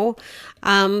now.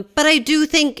 But I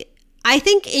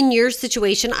think in your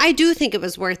situation, I do think it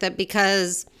was worth it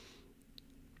because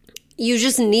you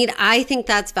just I think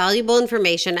that's valuable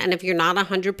information. And if you're not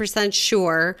 100%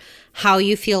 sure how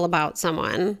you feel about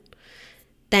someone,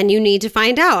 then you need to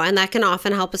find out. And that can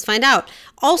often help us find out.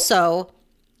 Also,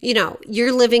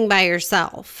 you're living by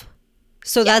yourself.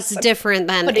 So that's different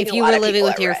than if you were living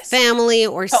with your family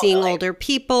or seeing older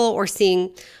people or seeing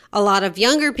a lot of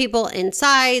younger people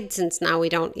inside, since now we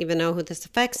don't even know who this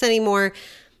affects anymore.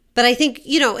 But I think,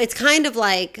 it's kind of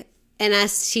like an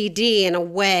STD in a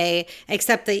way,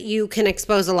 except that you can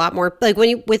expose a lot more. Like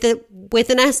with an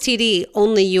STD,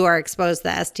 only you are exposed to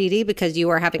the STD because you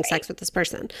are having sex with this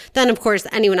person. Then, of course,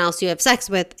 anyone else you have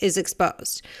sex with is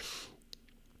exposed.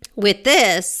 With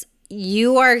this,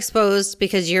 you are exposed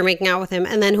because you're making out with him,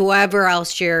 and then whoever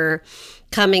else you're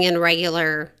coming in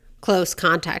regular close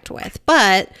contact with.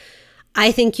 But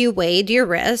I think you weighed your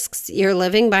risks. You're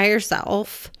living by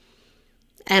yourself.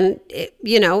 And, it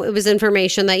was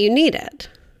information that you neided.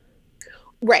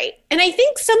 Right. And I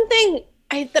think something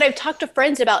that I've talked to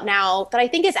friends about now that I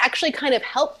think is actually kind of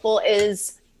helpful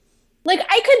is, like,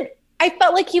 I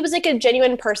felt like he was, like, a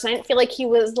genuine person. I didn't feel like he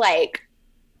was, like,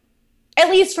 at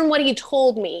least from what he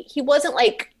told me, he wasn't,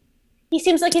 like, he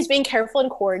seems like he's being careful in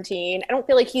quarantine. I don't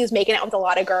feel like he's making out with a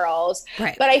lot of girls.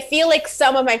 Right. But I feel like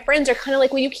some of my friends are kind of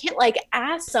like, well, you can't like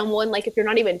ask someone like if you're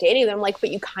not even dating them, like,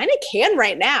 but you kind of can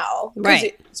right now.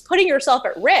 Right. It's putting yourself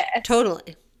at risk.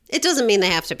 Totally. It doesn't mean they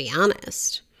have to be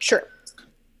honest. Sure.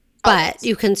 But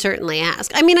you can certainly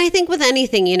ask. I mean, I think with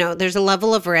anything, there's a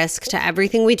level of risk to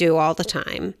everything we do all the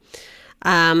time.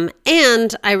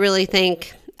 And I really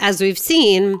think, as we've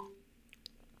seen,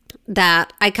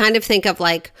 that I kind of think of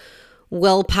like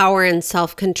willpower and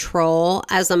self-control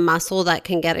as a muscle that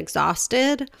can get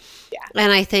exhausted. Yeah.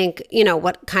 And I think,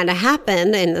 what kind of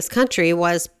happened in this country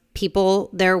was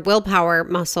their willpower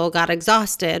muscle got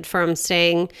exhausted from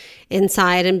staying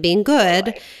inside and being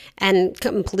good and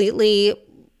completely,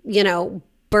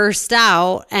 burst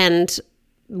out and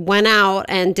went out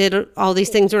and did all these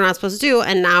things we're not supposed to do.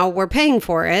 And now we're paying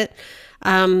for it.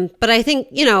 But I think,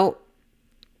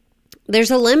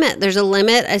 there's a limit. There's a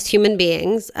limit as human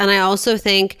beings. And I also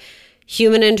think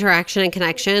human interaction and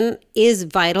connection is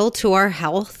vital to our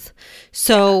health.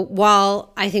 So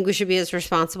while I think we should be as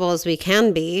responsible as we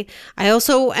can be, I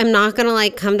also am not going to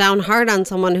like come down hard on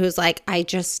someone who's like, I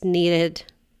just needed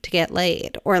to get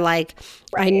laid, or like,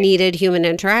 I needed human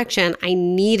interaction. I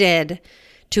needed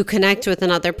to connect with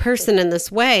another person in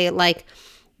this way. Like,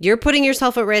 you're putting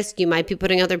yourself at risk. You might be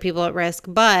putting other people at risk,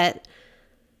 but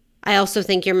I also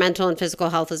think your mental and physical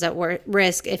health is at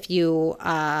risk if you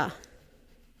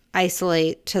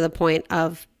isolate to the point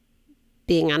of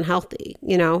being unhealthy,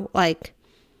 like,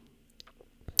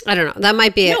 I don't know. That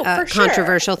might be a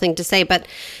controversial thing to say, but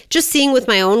just seeing with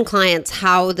my own clients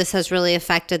how this has really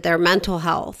affected their mental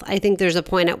health, I think there's a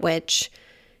point at which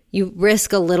you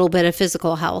risk a little bit of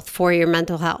physical health for your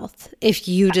mental health if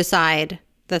you decide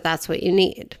that that's what you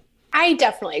need. I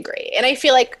definitely agree. And I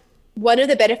feel like one of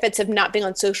the benefits of not being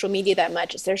on social media that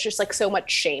much is there's just like so much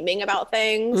shaming about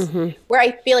things where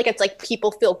I feel like it's like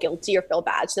people feel guilty or feel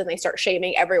bad. So then they start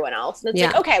shaming everyone else. And it's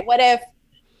like, okay, what if,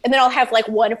 and then I'll have like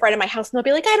one friend in my house and they'll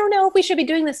be like, I don't know if we should be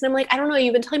doing this. And I'm like, I don't know.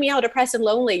 You've been telling me how depressed and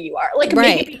lonely you are. Like,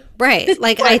 right.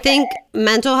 Like, I think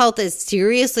mental health is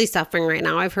seriously suffering right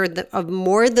now. I've heard of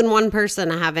more than one person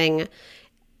having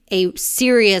a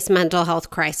serious mental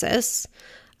health crisis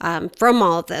from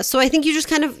all of this. So I think you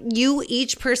just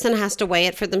each person has to weigh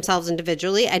it for themselves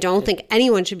individually. I don't think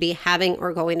anyone should be having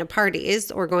or going to parties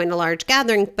or going to large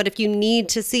gatherings. But if you need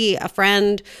to see a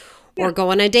friend or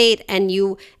go on a date and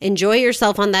you enjoy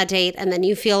yourself on that date, and then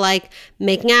you feel like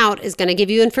making out is going to give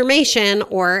you information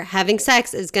or having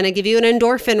sex is going to give you an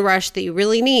endorphin rush that you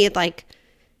really need, like,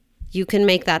 you can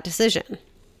make that decision.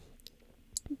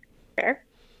 Fair.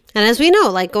 And as we know,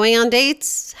 like, going on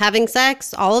dates, having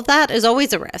sex, all of that is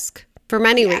always a risk for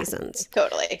many reasons.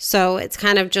 Totally. So it's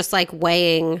kind of just like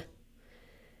weighing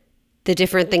the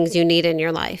different things you need in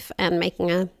your life and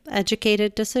making an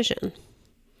educated decision.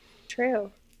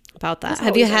 True. About that.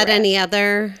 Have you had any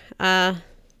other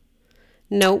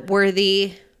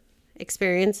noteworthy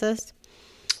experiences?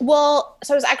 Well,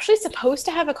 so I was actually supposed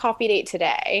to have a coffee date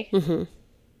today.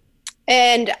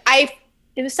 And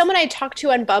it was someone I talked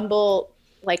to on Bumble,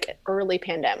 like early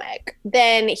pandemic.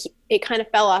 Then it kind of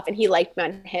fell off and he liked me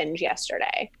on Hinge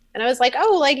yesterday. And I was like,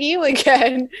 oh, like you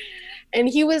again. And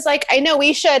he was like, I know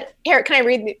we should. Here, can I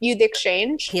read you the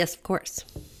exchange? Yes, of course.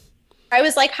 I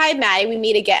was like, hi, Maddie, we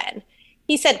meet again.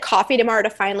 He said coffee tomorrow to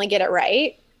finally get it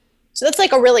right. So that's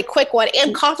like a really quick one.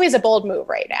 And coffee is a bold move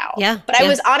right now. Yeah. But I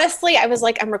was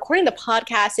like, I'm recording the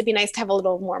podcast. It'd be nice to have a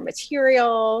little more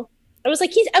material. I was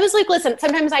like, listen,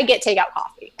 sometimes I get takeout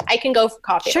coffee. I can go for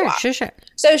coffee. Sure.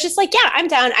 So I was just like, yeah, I'm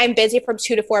down. I'm busy from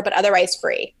 2 to 4, but otherwise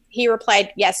free. He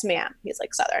replied, yes, ma'am. He's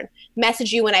like Southern.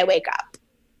 Message you when I wake up.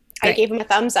 Great. I gave him a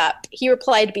thumbs up. He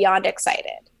replied, beyond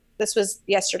excited. This was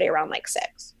yesterday around like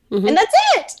 6. And that's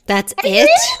it. That's I didn't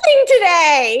do anything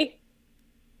today.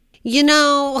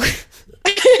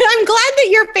 I'm glad that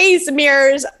your face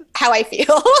mirrors how I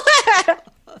feel.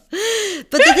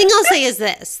 But the thing I'll say is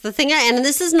this. And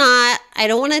this is not, I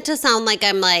don't want it to sound like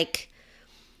I'm like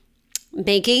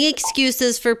making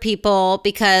excuses for people,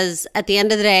 because at the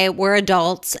end of the day, we're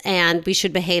adults and we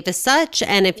should behave as such.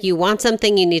 And if you want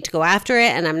something, you need to go after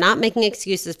it. And I'm not making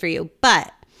excuses for you.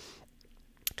 But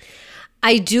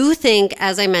I do think,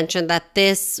 as I mentioned, that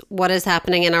what is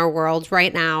happening in our world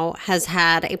right now has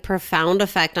had a profound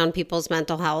effect on people's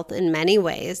mental health in many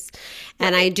ways.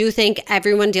 And I do think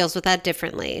everyone deals with that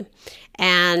differently.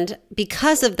 And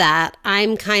because of that,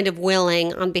 I'm kind of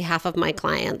willing, on behalf of my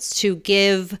clients, to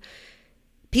give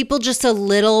people just a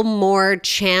little more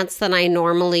chance than I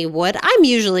normally would. I'm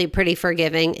usually pretty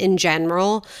forgiving in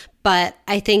general, but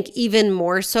I think even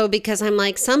more so because I'm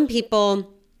like, some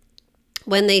people,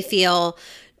 when they feel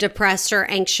depressed or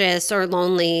anxious or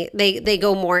lonely, they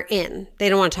go more in. They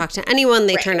don't want to talk to anyone.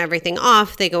 They turn everything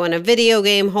off. They go in a video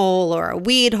game hole or a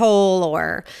weed hole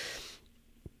or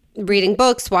reading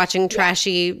books, watching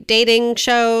trashy dating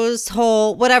shows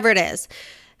hole, whatever it is.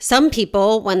 some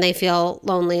people, when they feel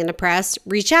lonely and depressed,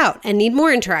 reach out and need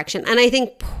more interaction. And I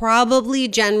think probably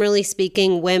generally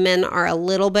speaking, women are a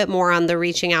little bit more on the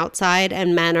reaching out side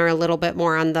and men are a little bit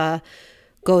more on the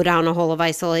go down a hole of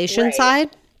isolation side.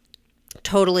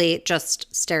 Totally just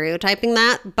stereotyping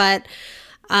that. But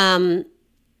for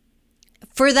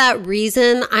that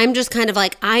reason, I'm just kind of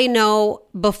like, I know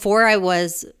before I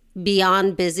was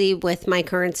beyond busy with my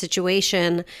current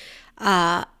situation,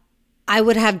 I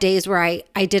would have days where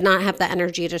I did not have the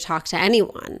energy to talk to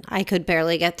anyone. I could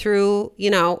barely get through,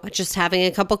 just having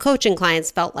a couple coaching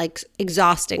clients felt like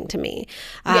exhausting to me.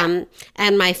 And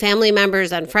my family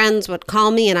members and friends would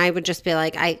call me and I would just be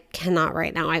like, I cannot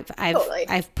right now.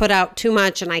 I've put out too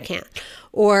much and I can't.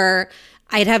 Or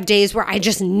I'd have days where I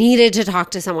just needed to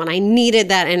talk to someone. I needed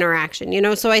that interaction,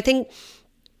 So I think,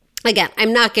 again,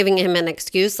 I'm not giving him an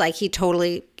excuse. Like, he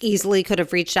totally easily could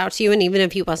have reached out to you. And even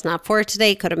if he wasn't up for it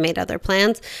today, could have made other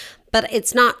plans. But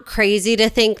it's not crazy to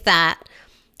think that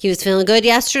he was feeling good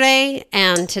yesterday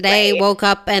and today woke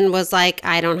up and was like,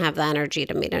 I don't have the energy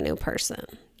to meet a new person,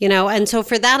 And so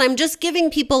for that, I'm just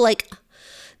giving people like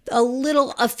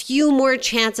a few more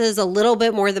chances, a little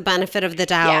bit more the benefit of the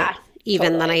doubt,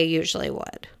 than I usually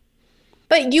would.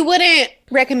 But you wouldn't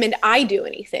recommend I do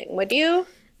anything, would you?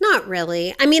 Not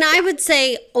really. I mean, I would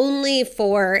say only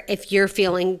for if you're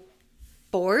feeling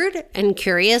bored and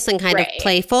curious and kind of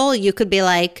playful, you could be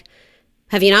like,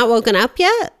 have you not woken up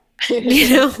yet?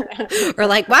 Or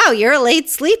like, wow, you're a late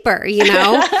sleeper,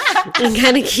 and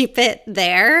kind of keep it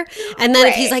there. And then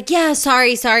if he's like, yeah,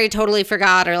 sorry, totally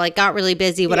forgot, or like got really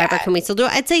busy, whatever, can we still do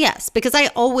it? I'd say yes, because I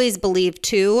always believe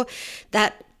too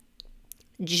that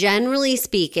generally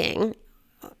speaking,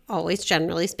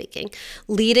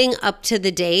 leading up to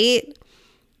the date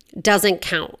doesn't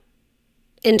count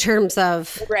in terms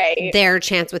of their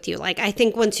chance with you. Like, I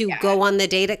think once you go on the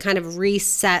date, it kind of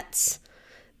resets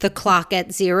the clock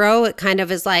at 0. It kind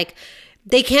of is like,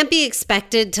 they can't be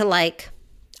expected to like,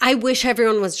 I wish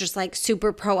everyone was just like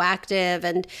super proactive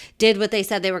and did what they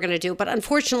said they were going to do. But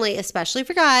unfortunately, especially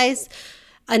for guys,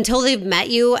 until they've met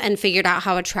you and figured out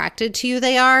how attracted to you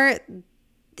they are,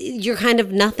 you're kind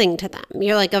of nothing to them.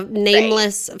 You're like a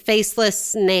nameless,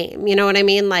 faceless name. You know what I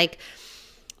mean? Like,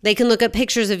 they can look at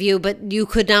pictures of you, but you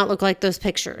could not look like those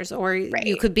pictures, or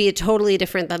you could be totally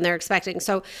different than they're expecting.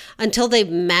 So until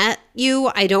they've met you,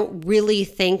 I don't really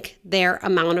think their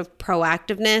amount of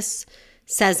proactiveness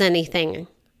says anything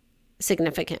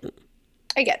significant.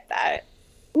 I get that.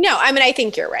 No, I mean, I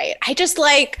think you're right. I just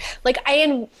like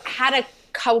I had a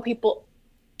couple people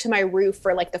to my roof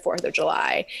for like the 4th of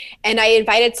July. And I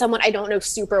invited someone I don't know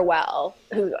super well,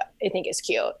 who I think is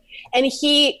cute. And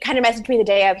he kind of messaged me the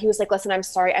day of, he was like, listen, I'm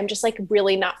sorry. I'm just like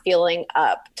really not feeling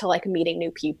up to like meeting new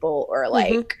people or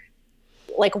like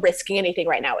risking anything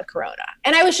right now with Corona.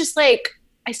 And I was just like,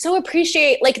 I so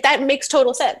appreciate, like, that makes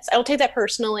total sense. I don't take that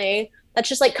personally. That's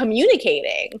just like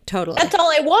communicating. Totally. That's all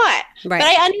I want. Right. But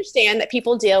I understand that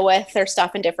people deal with their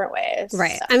stuff in different ways.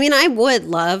 Right. So. I mean, I would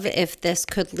love if this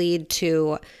could lead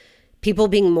to people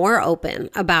being more open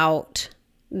about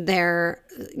their,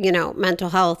 mental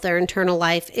health, their internal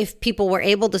life. If people were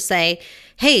able to say,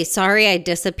 hey, sorry, I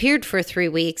disappeared for 3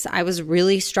 weeks. I was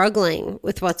really struggling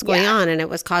with what's going on and it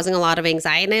was causing a lot of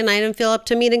anxiety and I didn't feel up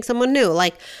to meeting someone new.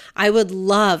 Like, I would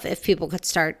love if people could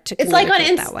start to communicate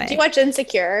like that way. Do you watch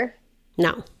Insecure?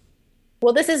 No.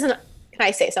 Well, this isn't. Can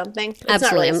I say something? It's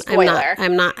absolutely. Not really a spoiler.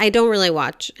 I'm not. I don't really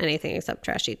watch anything except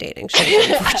trashy dating shows,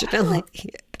 unfortunately.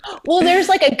 Well, there's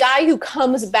like a guy who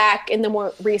comes back in the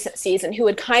more recent season who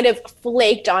had kind of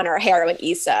flaked on our heroine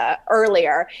Issa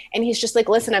earlier, and he's just like,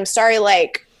 "Listen, I'm sorry.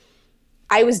 Like,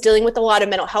 I was dealing with a lot of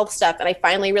mental health stuff, and I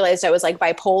finally realized I was like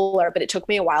bipolar, but it took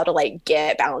me a while to like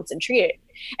get balanced and treat it."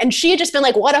 And she had just been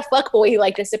like, "What a fuckboy who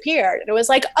like disappeared," and it was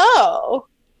like, "Oh."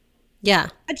 Yeah.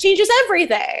 That changes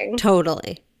everything.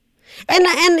 Totally. And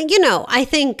I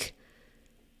think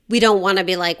we don't want to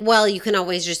be like, well, you can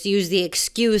always just use the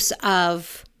excuse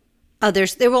of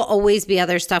others. There will always be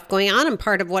other stuff going on. And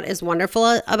part of what is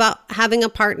wonderful about having a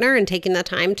partner and taking the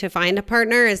time to find a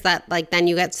partner is that like then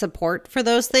you get support for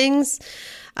those things.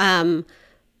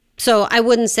 So I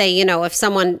wouldn't say, if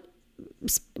someone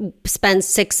spends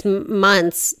 6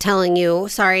 months telling you,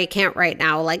 sorry, I can't right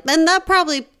now, like then that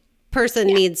probably person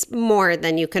needs more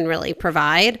than you can really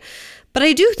provide. But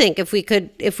I do think if we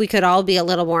could all be a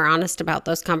little more honest about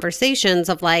those conversations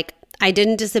of like, I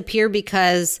didn't disappear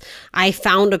because I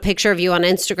found a picture of you on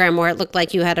Instagram where it looked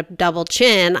like you had a double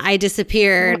chin. I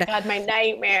disappeared. Oh my God, my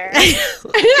nightmare.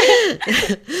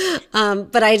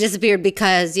 But I disappeared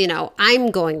because,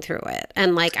 I'm going through it.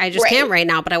 And like, I just can't right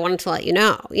now, but I wanted to let you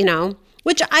know,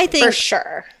 which I think. For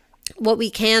sure. What we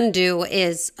can do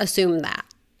is assume that.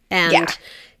 and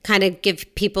kind of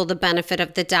give people the benefit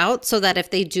of the doubt so that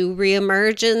if they do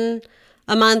reemerge in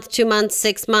a month, 2 months,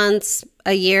 6 months,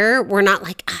 a year, we're not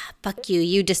like, fuck you,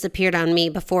 you disappeared on me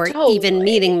before even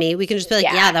meeting me. We can just be like,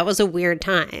 yeah, that was a weird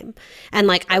time. And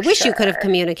like, I wish you could have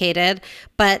communicated,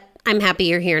 but I'm happy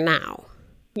you're here now.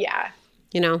 Yeah.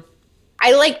 You know?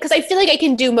 Because I feel like I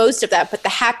can do most of that, but the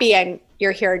happy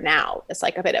you're here now is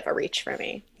like a bit of a reach for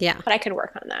me. Yeah. But I can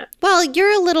work on that. Well,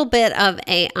 you're a little bit of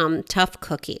a tough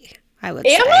cookie, I would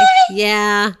say. Am I?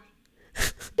 Yeah.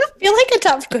 I feel like a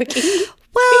tough cookie.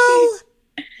 Well,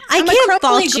 I can't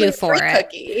fault you for it.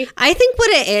 Cookie. I think what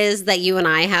it is that you and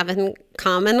I have in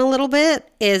common a little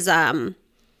bit is, well,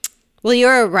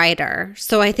 you're a writer,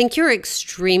 so I think you're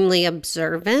extremely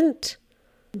observant,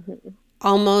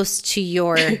 almost to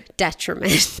your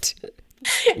detriment.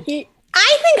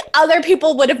 I think other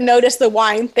people would have noticed the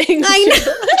wine thing. I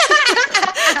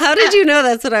know. How did you know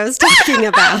that's what I was talking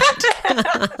about?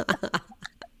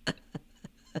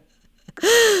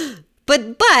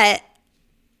 But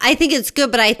I think it's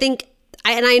good. But I think,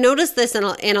 and I noticed this in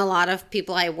a lot of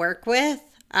people I work with,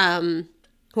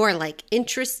 who are like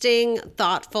interesting,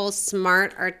 thoughtful,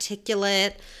 smart,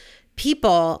 articulate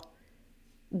people.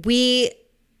 We,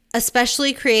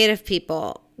 especially creative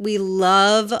people, we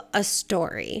love a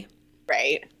story.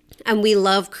 Right. And we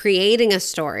love creating a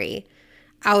story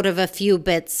out of a few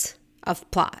bits of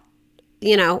plot.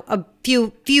 You know, a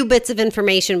few bits of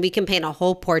information, we can paint a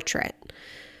whole portrait.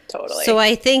 Totally. So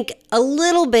I think a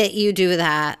little bit you do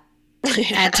that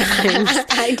at times.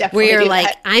 I definitely where you're do like,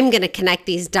 that. I'm going to connect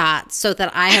these dots so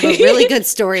that I have a really good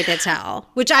story to tell,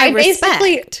 which I respect.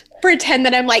 Basically pretend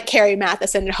that I'm like Carrie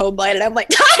Mathison in Homelight, and I'm like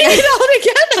tying it all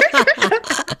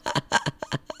together.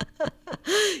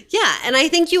 Yeah, and I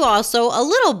think you also a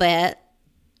little bit,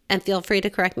 and feel free to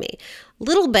correct me, a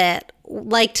little bit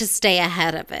like to stay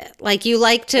ahead of it. Like you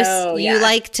like to you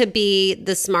like to be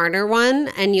the smarter one,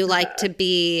 and you like to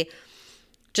be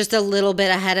just a little bit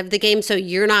ahead of the game, so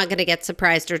you're not going to get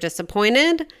surprised or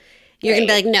disappointed. You're going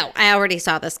to be like, no, I already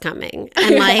saw this coming.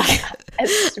 And like,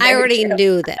 I already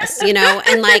knew this, you know?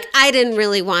 And like, I didn't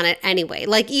really want it anyway.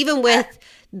 Like even with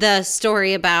the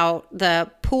story about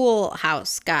the pool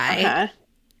house guy,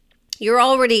 you're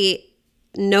already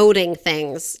noting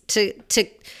things to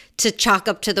chalk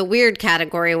up to the weird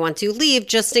category once you leave,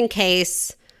 just in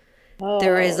case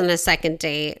there isn't a second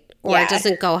date. Or it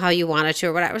doesn't go how you want it to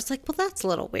or whatever. It's like, well, that's a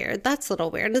little weird. That's a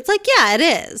little weird. And it's like, yeah, it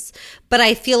is. But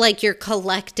I feel like you're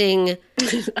collecting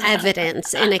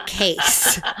evidence in a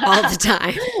case all the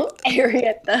time.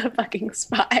 Harriet the fucking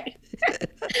spy. I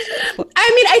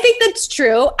mean, I think that's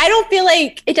true. I don't feel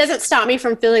like it doesn't stop me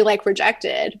from feeling like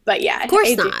rejected. But yeah. Of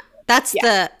course not.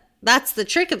 That's the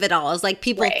trick of it all is like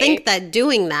people think that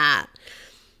doing that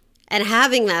and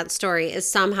having that story is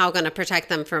somehow going to protect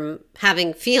them from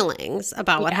having feelings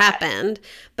about what happened.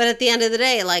 But at the end of the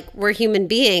day, like we're human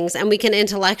beings and we can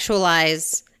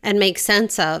intellectualize and make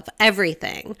sense of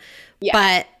everything. Yeah.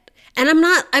 But and I'm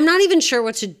not even sure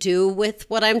what to do with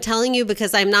what I'm telling you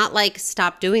because I'm not like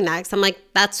stop doing that because I'm like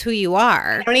that's who you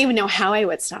are. I don't even know how I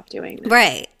would stop doing that.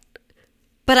 Right.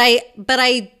 But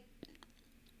I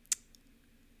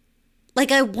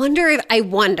like I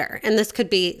wonder, and this could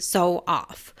be so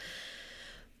off.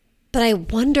 But I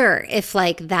wonder if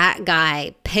like that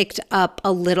guy picked up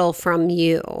a little from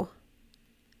you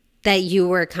that you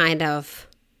were kind of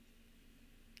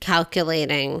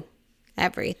calculating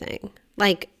everything.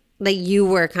 Like that you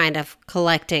were kind of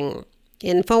collecting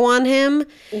info on him.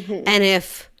 Mm-hmm. And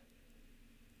if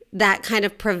that kind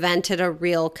of prevented a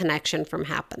real connection from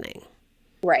happening.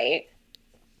 Right.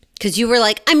 Because you were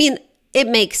like, I mean, it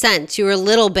makes sense. You were a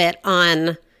little bit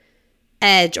on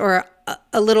edge or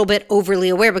a little bit overly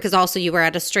aware because also you were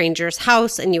at a stranger's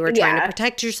house and you were trying to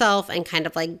protect yourself and kind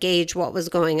of like gauge what was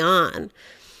going on.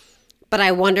 But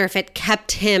I wonder if it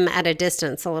kept him at a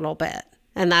distance a little bit.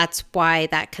 And that's why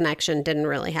that connection didn't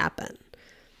really happen.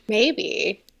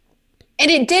 Maybe. And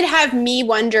it did have me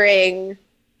wondering.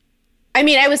 I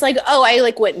mean, I was like, oh, I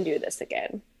like wouldn't do this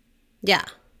again. Yeah.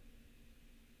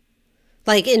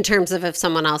 Like in terms of if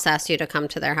someone else asked you to come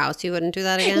to their house, you wouldn't do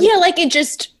that again? Yeah, like it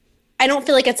just, I don't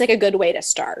feel like it's like a good way to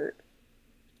start.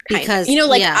 Because, you know,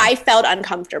 like I felt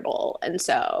uncomfortable. And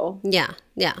so. Yeah,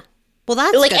 yeah. Well,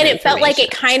 that's like, good and it felt like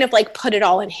it kind of like put it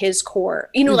all in his court,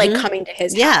 you know, like coming to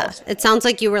his house. It sounds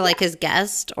like you were like his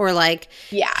guest or like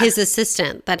his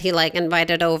assistant that he like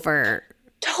invited over.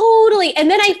 Totally. And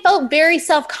then I felt very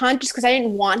self-conscious because I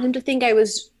didn't want him to think I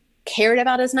was cared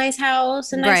about his nice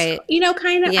house and nice, you know,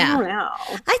 kind of, I don't know.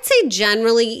 I'd say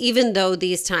generally, even though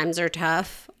these times are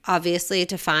tough, obviously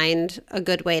to find a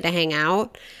good way to hang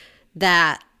out,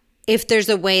 that if there's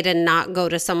a way to not go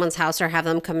to someone's house or have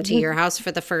them come to your house for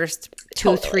the first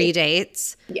 2-3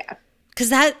 dates. Yeah. Because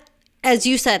that, as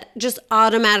you said, just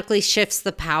automatically shifts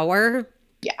the power.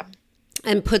 Yeah.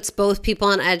 And puts both people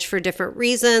on edge for different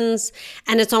reasons.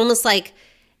 And it's almost like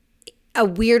a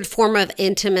weird form of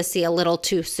intimacy a little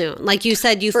too soon. Like you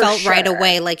said, you felt right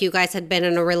away like you guys had been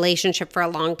in a relationship for a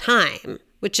long time,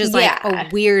 which is like a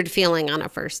weird feeling on a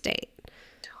first date.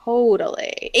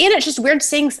 Totally. And it's just weird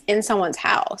seeing in someone's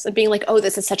house and being like, oh,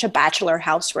 this is such a bachelor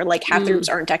house where like half the rooms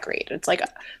aren't decorated. It's like,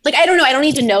 I don't know. I don't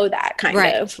need to know that kind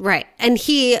of. Right. And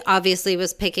he obviously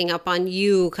was picking up on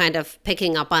you kind of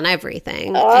picking up on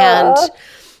everything. And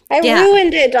I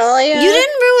ruined it, Dahlia. You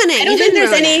didn't ruin it. I don't think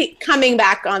there's any coming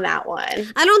back on that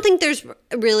one. I don't think there's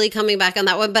really coming back on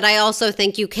that one. But I also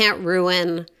think you can't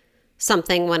ruin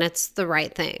something when it's the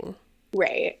right thing.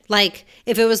 Right. Like,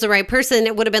 if it was the right person,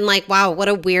 it would have been like, wow, what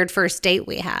a weird first date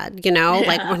we had, you know?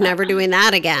 Like, we're never doing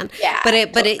that again. Yeah.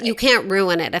 But you can't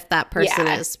ruin it if that person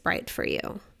is right for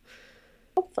you.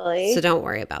 Hopefully. So don't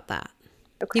worry about that.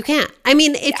 Okay. You can't. I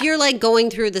mean, if you're like going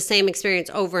through the same experience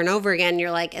over and over again,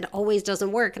 you're like, it always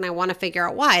doesn't work and I want to figure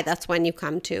out why. That's when you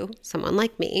come to someone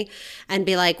like me and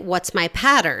be like, what's my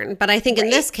pattern? But I think in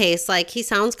this case, like, he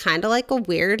sounds kind of like a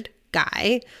weird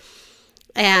guy.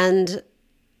 And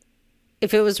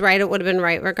if it was right, it would have been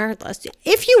right regardless.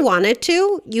 If you wanted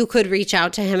to, you could reach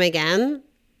out to him again.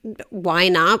 Why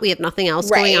not? We have nothing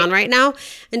else going on right now.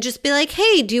 And just be like,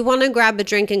 hey, do you want to grab a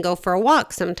drink and go for a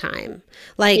walk sometime?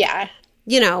 Like,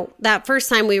 you know, that first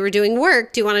time we were doing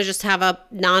work, do you want to just have a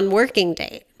non-working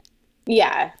date?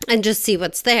 Yeah. And just see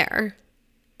what's there.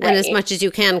 Right. And as much as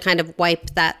you can, kind of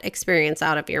wipe that experience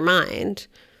out of your mind.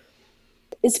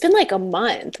 It's been like a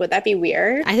month. Would that be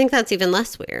weird? I think that's even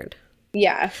less weird.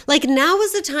 Yeah. Like, now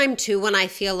is the time, too, when I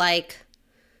feel like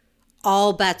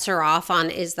all bets are off on,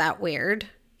 is that weird?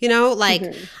 You know,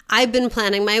 like, I've been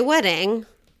planning my wedding.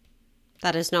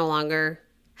 That is no longer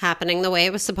happening the way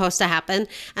it was supposed to happen.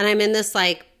 And I'm in this,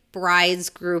 like, brides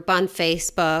group on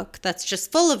Facebook that's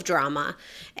just full of drama.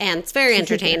 And it's very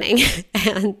entertaining.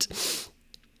 And,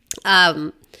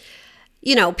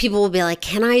 you know, people will be like,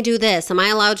 can I do this? Am I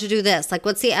allowed to do this? Like,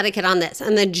 what's the etiquette on this?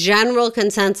 And the general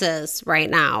consensus right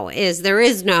now is there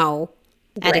is no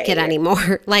etiquette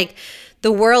anymore. Like,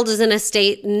 the world is in a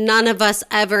state none of us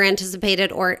ever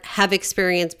anticipated or have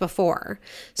experienced before.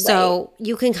 So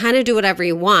you can kind of do whatever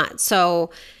you want. So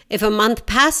if a month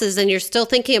passes and you're still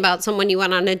thinking about someone you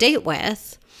went on a date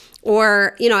with,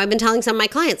 or, you know, I've been telling some of my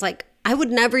clients, like, I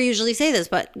would never usually say this,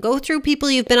 but go through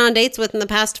people you've been on dates with in the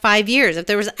past 5 years. If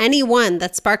there was anyone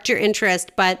that sparked your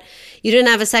interest, but you didn't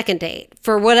have a second date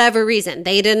for whatever reason,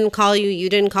 they didn't call you, you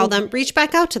didn't call them, reach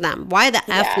back out to them. Why the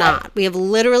F not? We have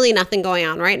literally nothing going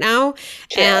on right now.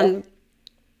 True. And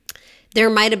there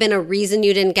might have been a reason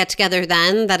you didn't get together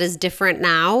then that is different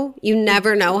now. You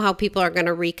never know how people are going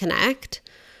to reconnect.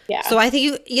 Yeah. So I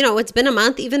think, you know, it's been a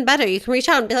month, even better. You can reach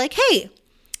out and be like, hey,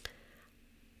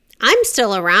 I'm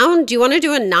still around. Do you want to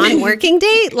do a non-working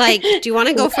date? Like, do you want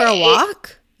to go for a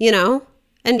walk? You know,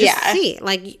 and just see.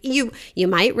 Like, you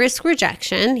might risk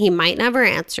rejection. He might never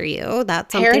answer you.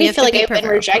 That's something. I already feel like I've been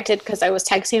rejected because I was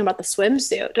texting him about the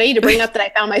swimsuit. Do I need to bring up that I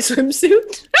found my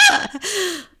swimsuit?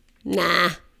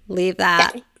 Nah, leave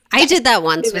that. Okay. I did that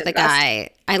once with a guy.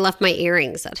 I left my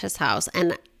earrings at his house,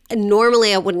 and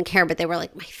normally I wouldn't care, but they were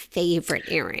like my favorite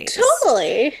earrings.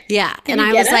 Totally. Yeah. And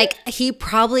I was like, he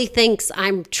probably thinks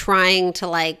I'm trying to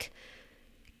like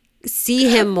see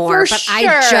him more, but I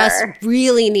just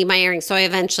really need my earrings. So I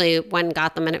eventually went and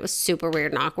got them, and it was super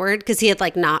weird and awkward because he had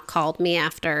like not called me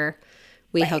after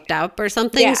we hooked up or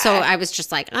something. Yeah. So I was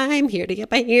just like, I'm here to get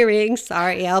my earrings.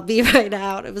 Sorry, I'll be right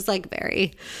out. It was like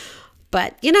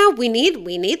but you know, we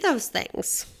need those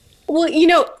things. Well, you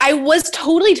know, I was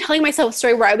totally telling myself a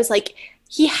story where I was like,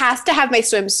 he has to have my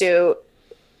swimsuit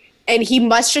and he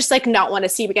must just like not want to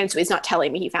see me again. So he's not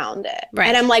telling me he found it. Right.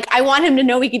 And I'm like, I want him to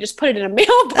know we can just put it in a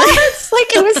mailbox. Like,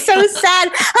 it was so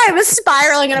sad. I was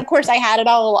spiraling. And of course I had it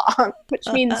all along, which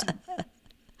means.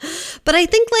 But I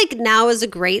think like now is a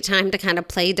great time to kind of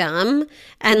play dumb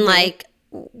and like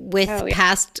with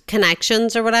past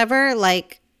connections or whatever,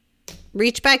 like,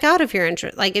 reach back out if you're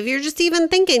interested. Like, if you're just even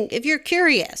thinking, if you're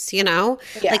curious, you know,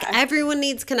 like everyone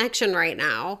needs connection right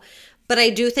now. But I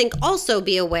do think also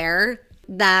be aware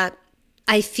that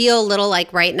I feel a little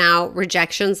like right now,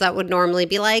 rejections that would normally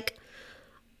be like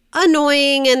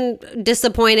annoying and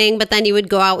disappointing, but then you would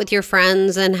go out with your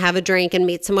friends and have a drink and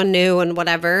meet someone new and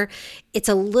whatever. It's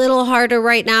a little harder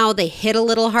right now. They hit a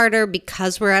little harder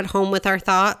because we're at home with our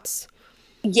thoughts.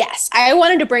 Yes. I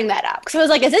wanted to bring that up because I was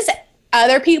like, is this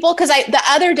other people? Because the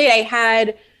other date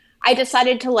I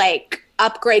decided to like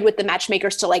upgrade with the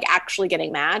matchmakers to like actually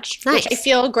getting matched, Nice. which I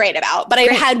feel great about. But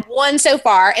I've had one so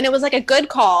far, and it was like a good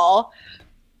call.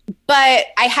 But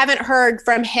I haven't heard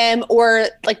from him, or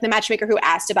like the matchmaker who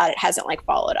asked about it hasn't like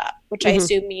followed up, which I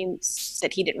assume means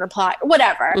that he didn't reply or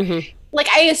whatever. Like,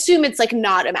 I assume it's like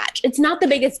not a match. It's not the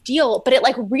biggest deal, but it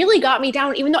like really got me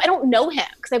down, even though I don't know him,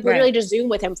 because I've literally just Zoomed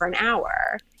with him for an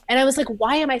hour. And I was like,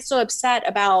 why am I so upset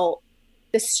about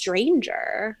this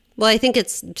stranger? Well, I think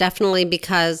it's definitely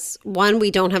because, one,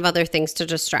 we don't have other things to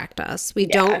distract us. We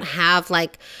don't have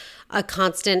like a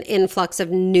constant influx of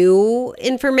new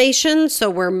information. So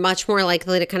we're much more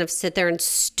likely to kind of sit there and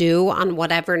stew on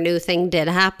whatever new thing did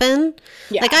happen.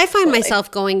 Yeah, like I find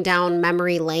myself going down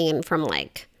memory lane from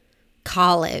like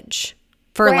college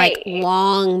for like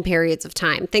long periods of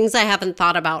time. Things I haven't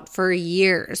thought about for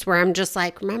years, where I'm just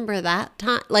like, remember that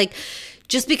time? Like,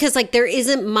 just because like there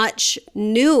isn't much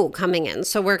new coming in.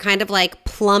 So we're kind of like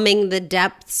plumbing the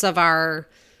depths of our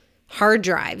hard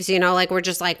drives, you know, like we're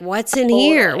just like, what's in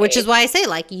here? Which is why I say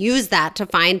like use that to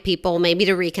find people maybe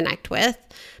to reconnect with,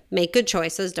 make good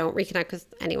choices. Don't reconnect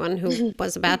with anyone who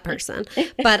was a bad person.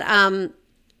 But,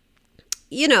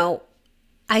 you know,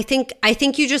 I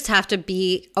think you just have to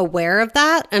be aware of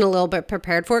that and a little bit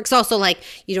prepared for it. Because also, like,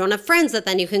 you don't have friends that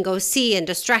then you can go see and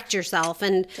distract yourself.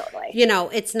 And, you know,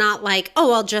 it's not like,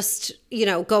 oh, I'll just, you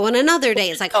know, go on another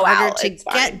day. It's like harder to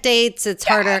get dates. It's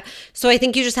harder. So I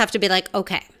think you just have to be like,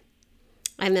 okay,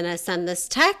 I'm going to send this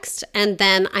text and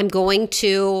then I'm going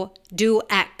to do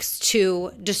X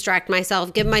to distract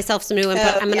myself, give myself some new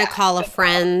input. I'm going to call a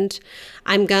friend.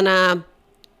 I'm going to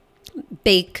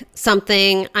bake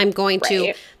something. I'm going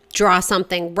to draw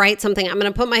something, write something. I'm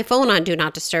going to put my phone on Do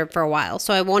Not Disturb for a while.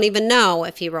 So I won't even know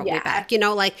if he wrote me back, you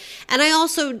know, like, and I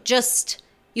also just,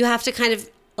 you have to kind of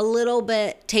a little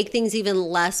bit take things even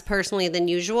less personally than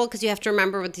usual. Because you have to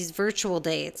remember with these virtual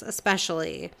dates,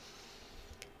 especially,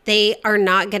 they are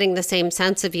not getting the same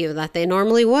sense of you that they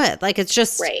normally would. Like, it's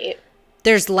just,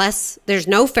 there's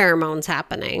no pheromones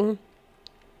happening.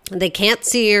 They can't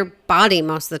see your body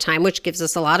most of the time, which gives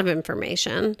us a lot of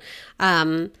information.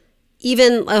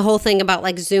 Even a whole thing about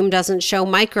like Zoom doesn't show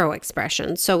micro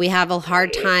expressions. So we have a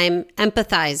hard time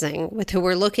empathizing with who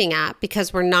we're looking at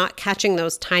because we're not catching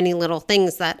those tiny little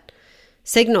things that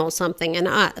signal something in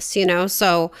us, you know?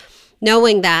 So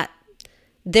knowing that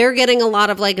they're getting a lot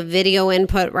of like video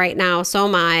input right now, so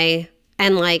am I.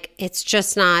 And like,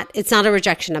 it's not a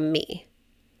rejection of me,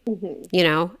 you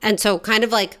know? And so kind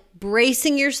of like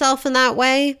bracing yourself in that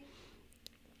way,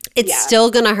 it's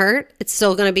still going to hurt. It's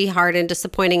still going to be hard and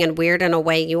disappointing and weird in a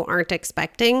way you aren't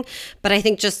expecting. But I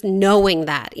think just knowing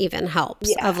that even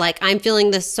helps of like, I'm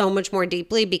feeling this so much more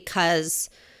deeply because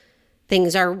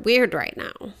things are weird right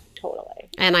now. Totally.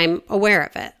 And I'm aware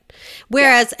of it.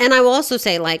 Whereas, and I will also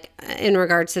say, like, in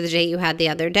regards to the date you had the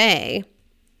other day,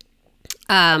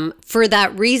 for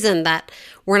that reason that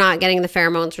we're not getting the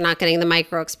pheromones, we're not getting the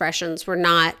micro expressions, we're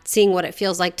not seeing what it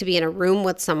feels like to be in a room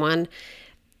with someone,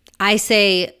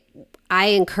 I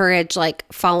encourage like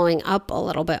following up a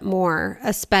little bit more,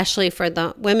 especially for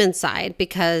the women's side,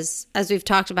 because as we've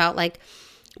talked about, like,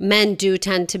 men do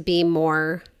tend to be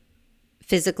more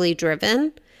physically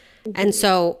driven. And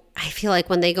so I feel like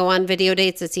when they go on video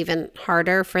dates, it's even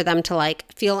harder for them to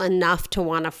like feel enough to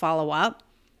want to follow up.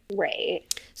 Right.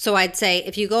 So I'd say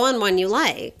if you go on one you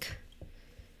like,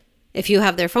 if you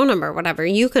have their phone number or whatever,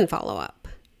 you can follow up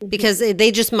because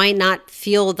they just might not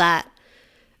feel that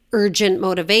urgent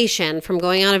motivation from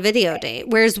going on a video date.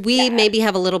 Whereas we maybe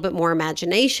have a little bit more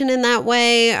imagination in that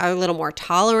way, are a little more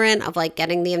tolerant of like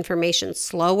getting the information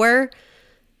slower.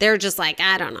 They're just like,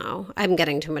 I don't know, I'm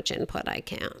getting too much input. I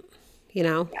can't, you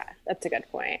know? Yeah, that's a good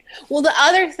point. Well, the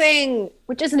other thing,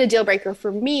 which isn't a deal breaker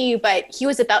for me, but he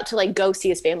was about to like go see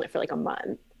his family for like a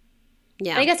month.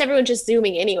 Yeah. And I guess everyone's just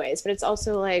Zooming anyways, but it's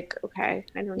also like, okay,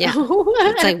 I don't know. Yeah.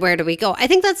 It's like, where do we go? I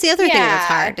think that's the other thing that's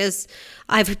hard is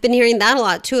I've been hearing that a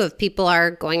lot too, of people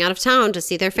are going out of town to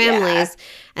see their families.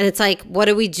 And it's like, what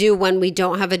do we do when we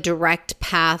don't have a direct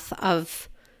path of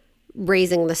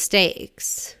raising the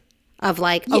stakes of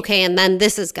like, okay, and then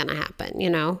this is going to happen, you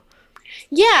know?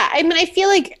 Yeah. I mean, I feel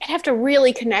like I'd have to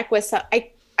really connect with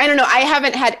I don't know. I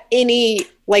haven't had any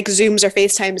like Zooms or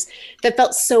FaceTimes that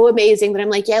felt so amazing that I'm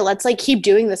like, yeah, let's like keep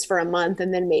doing this for a month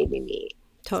and then maybe meet.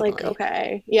 Totally. It's like,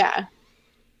 okay. Yeah.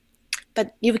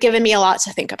 But you've given me a lot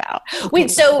to think about. Okay.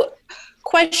 Wait, so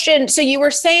question. So you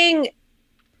were saying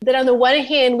that on the one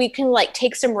hand, we can like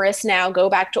take some risks now, go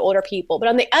back to older people. But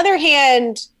on the other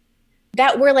hand,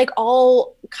 that we're like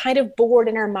all kind of bored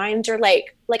and our minds are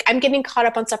like I'm getting caught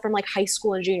up on stuff from like high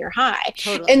school and junior high.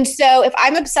 Totally. And so if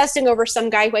I'm obsessing over some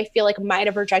guy who I feel like might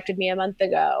have rejected me a month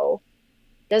ago,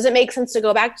 does it make sense to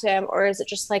go back to him? Or is it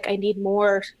just like, I need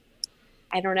more,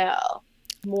 I don't know,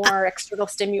 more external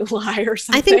stimuli or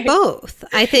something? I think both.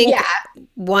 I think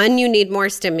one, you need more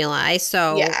stimuli.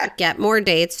 So get more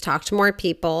dates, talk to more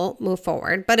people, move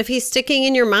forward. But if he's sticking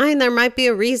in your mind, there might be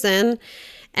a reason.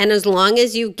 And as long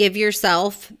as you give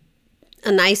yourself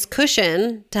a nice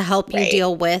cushion to help you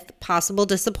deal with possible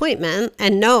disappointment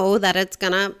and know that it's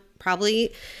going to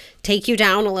probably take you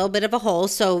down a little bit of a hole.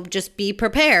 So just be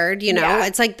prepared, you know.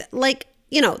 It's like,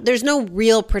 you know, there's no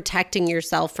real protecting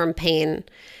yourself from pain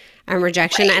and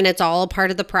rejection, and it's all a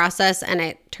part of the process, and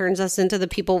it turns us into the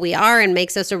people we are and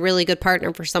makes us a really good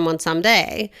partner for someone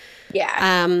someday.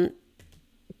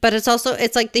 But it's also,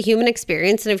 it's like the human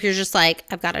experience. And if you're just like,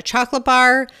 I've got a chocolate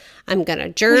bar, I'm going to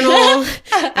journal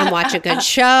and watch a good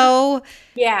show.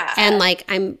 And like,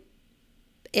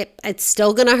 it's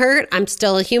still going to hurt. I'm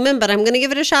still a human, but I'm going to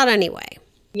give it a shot anyway.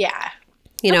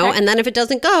 You know, and then if it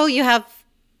doesn't go,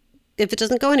 if it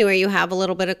doesn't go anywhere, you have a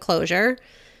little bit of closure.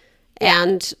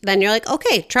 And then you're like,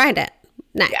 okay, tried it.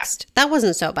 Next. That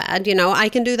wasn't so bad. You know, I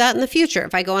can do that in the future.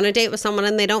 If I go on a date with someone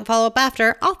and they don't follow up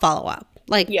after, I'll follow up.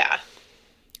 Like,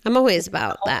 I'm always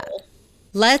about that.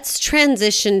 Let's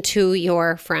transition to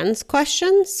your friends'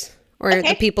 questions, or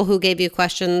the people who gave you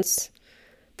questions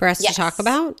for us to talk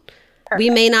about. We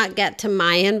may not get to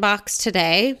my inbox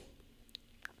today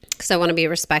because I want to be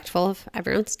respectful of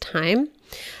everyone's time.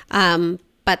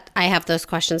 But I have those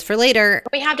questions for later.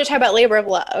 We have to talk about Labor of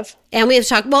Love. And we have to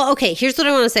talk, well, okay, here's what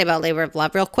I want to say about Labor of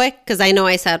Love real quick, because I know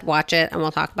I said watch it and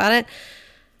we'll talk about it.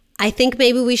 I think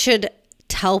maybe we should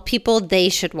tell people they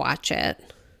should watch it.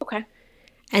 Okay.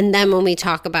 And then when we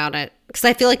talk about it, because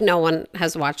I feel like no one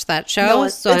has watched that show. No,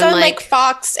 so it's on like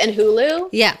Fox and Hulu.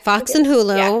 Yeah, Fox and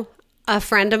Hulu. A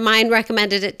friend of mine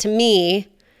recommended it to me,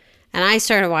 and I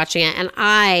started watching it, and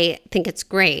I think it's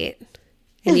great.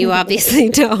 And you obviously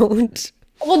don't.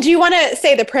 Well, do you want to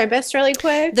say the premise really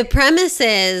quick? The premise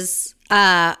is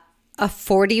a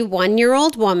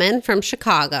 41-year-old woman from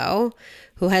Chicago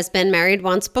who has been married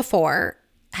once before,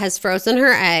 has frozen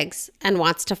her eggs, and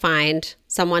wants to find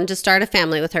someone to start a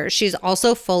family with her. She's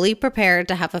also fully prepared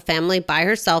to have a family by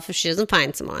herself if she doesn't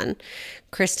find someone.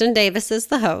 Kristen Davis is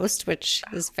the host, which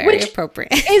is very appropriate.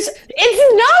 It's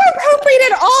not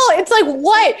appropriate at all. It's like,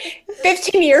 what,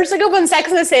 15 years ago when Sex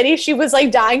and the City, she was like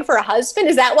dying for a husband?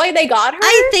 Is that why they got her?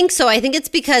 I think so. I think it's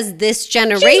because this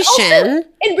generation... Also,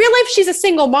 in real life, she's a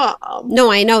single mom.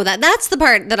 No, I know that. That's the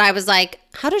part that I was like,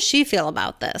 how does she feel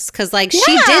about this? Because like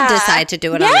she did decide to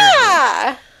do it on her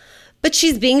own. But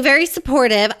she's being very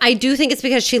supportive. I do think it's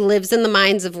because she lives in the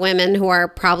minds of women who are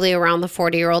probably around the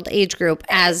 40-year-old age group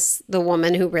as the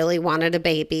woman who really wanted a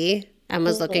baby and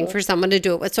was looking for someone to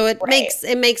do it with. So it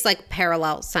makes like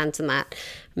parallel sense in that.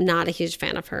 I'm not a huge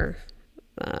fan of her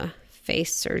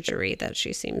face surgery that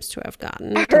she seems to have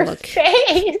gotten. Her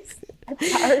face?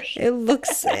 It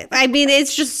looks, I mean,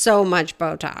 it's just so much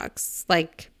Botox.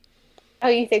 Like. Oh,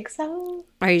 you think so?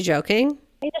 Are you joking?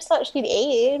 I just thought she'd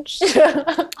aged.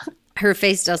 Her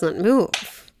face doesn't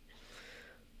move.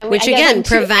 I mean, which again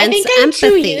prevents empathy. I'm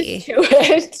too used to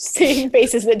it, seeing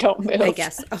faces that don't move. I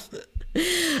guess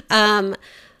so.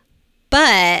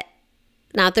 But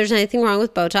not there's anything wrong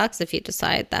with Botox. If you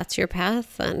decide that's your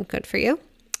path, then good for you.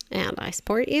 And I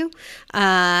support you.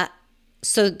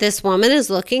 So this woman is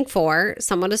looking for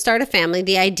someone to start a family.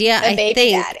 The idea, I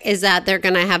think, is that they're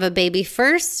going to have a baby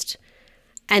first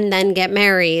and then get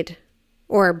married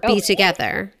or be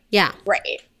together. Yeah.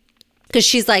 Right. Because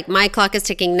she's like, my clock is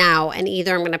ticking now, and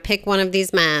either I'm going to pick one of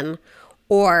these men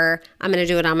or I'm going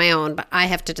to do it on my own, but I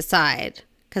have to decide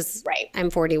because I'm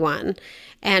 41.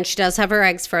 And she does have her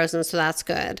eggs frozen, so that's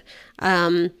good.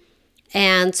 And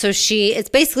so it's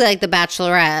basically like The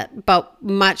Bachelorette, but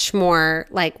much more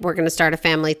like we're going to start a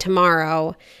family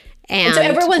tomorrow. And so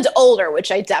everyone's older,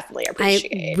 which I definitely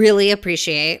appreciate. I really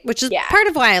appreciate, which is part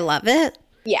of why I love it.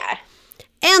 Yeah.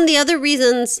 And the other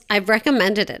reasons I've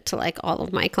recommended it to like all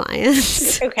of my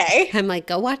clients. Okay. I'm like,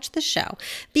 go watch the show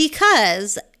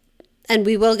because, and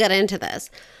we will get into this,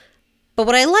 but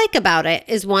what I like about it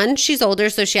is one, she's older,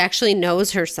 so she actually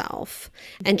knows herself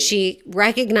and she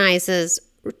recognizes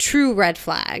true red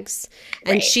flags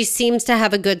and she seems to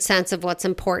have a good sense of what's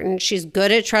important. She's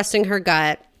good at trusting her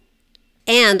gut.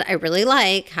 And I really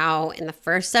like how in the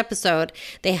first episode,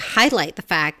 they highlight the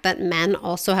fact that men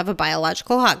also have a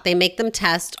biological clock. They make them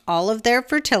test all of their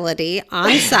fertility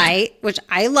on site, which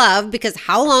I love because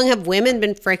how long have women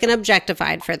been freaking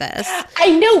objectified for this? I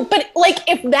know, but like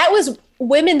if that was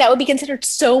women, that would be considered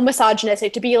so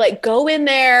misogynistic to be like, go in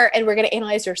there and we're going to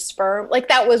analyze your sperm. Like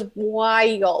that was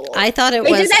wild. I thought it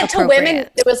was appropriate. They did that to women.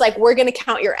 It was like, we're going to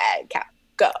count your egg count.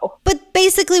 Go. But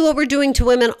basically what we're doing to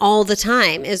women all the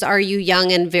time is, are you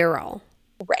young and virile?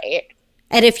 Right.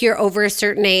 And if you're over a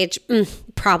certain age,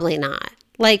 probably not.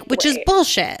 Like, which is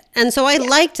bullshit. And so I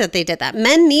liked that they did that.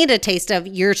 Men need a taste of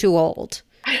you're too old.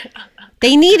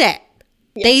 They need it.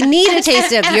 Yeah. They need a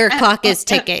taste of your clock is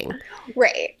ticking.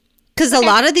 Right. Because a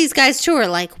lot of these guys too are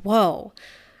like, whoa,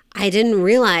 I didn't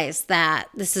realize that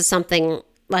this is something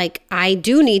like I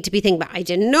do need to be thinking about. I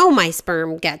didn't know my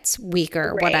sperm gets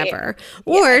weaker, whatever.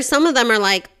 Or some of them are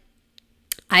like,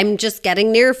 I'm just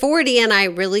getting near 40 and I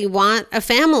really want a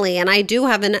family. And I do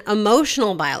have an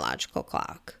emotional biological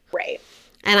clock. Right.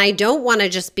 And I don't want to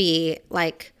just be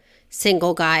like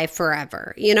single guy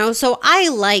forever, you know? So I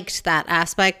liked that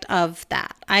aspect of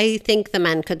that. I think the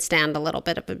men could stand a little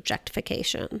bit of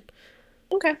objectification.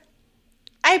 Okay.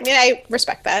 I mean, I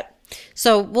respect that.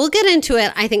 So we'll get into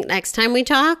it, I think, next time we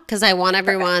talk, because I want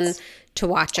everyone to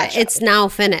watch it. It's now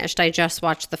finished. I just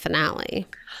watched the finale.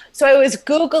 So I was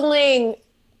Googling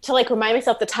to like remind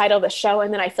myself the title of the show,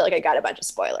 and then I feel like I got a bunch of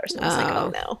spoilers. And I was like, oh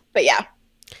no. But yeah.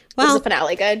 Was the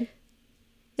finale good?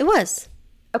 It was.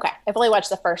 Okay. I've only watched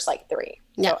the first like 3.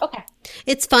 Yeah. So, okay.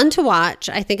 It's fun to watch.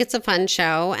 I think it's a fun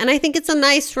show. And I think it's a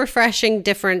nice, refreshing,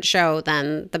 different show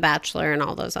than The Bachelor and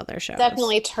all those other shows.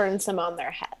 Definitely turns them on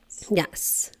their heads.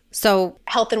 Yes. So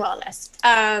health and wellness.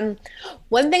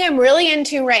 One thing I'm really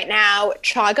into right now,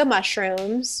 chaga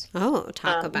mushrooms. Oh,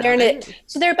 talk about it.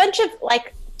 So they're a bunch of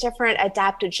like different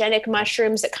adaptogenic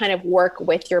mushrooms that kind of work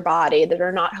with your body that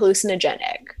are not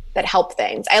hallucinogenic, that help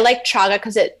things. I like chaga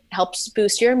because it helps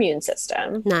boost your immune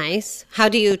system. Nice. How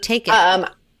do you take it?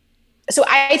 So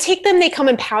I take them. They come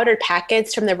in powdered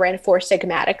packets from the brand Four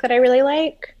Sigmatic that I really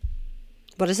like.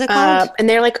 What is it called? And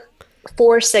they're like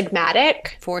Four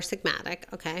Sigmatic. Four Sigmatic.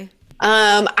 Okay.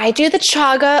 I do the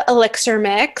chaga elixir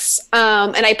mix,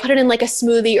 and I put it in like a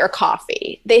smoothie or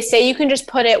coffee. They say you can just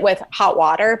put it with hot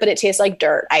water, but it tastes like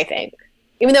dirt, I think.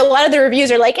 Even though a lot of the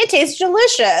reviews are like, it tastes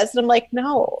delicious. And I'm like,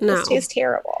 no, this tastes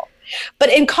terrible. But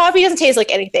in coffee, it doesn't taste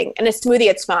like anything. In a smoothie,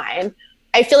 it's fine.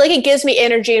 I feel like it gives me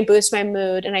energy and boosts my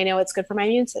mood, and I know it's good for my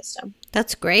immune system.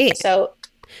 That's great. So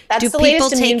that's the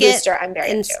latest immune booster I'm very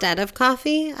into. Instead of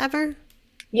coffee ever?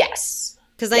 Yes.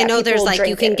 Because I know there's like,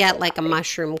 you can get like a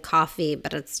mushroom coffee,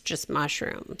 but it's just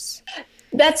mushrooms.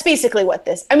 That's basically what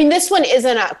this one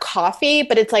isn't a coffee,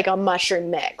 but it's like a mushroom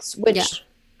mix, which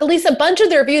at least a bunch of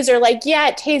the reviews are like, yeah,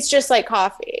 it tastes just like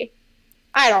coffee.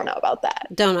 I don't know about that.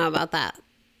 Don't know about that.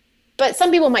 But some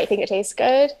people might think it tastes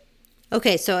good.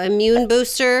 Okay, so immune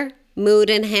booster, mood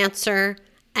enhancer,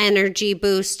 energy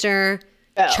booster,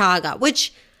 chaga,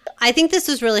 which I think this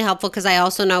is really helpful because I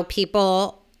also know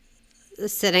people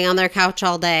sitting on their couch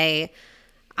all day.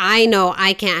 I know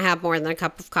I can't have more than a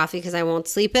cup of coffee because I won't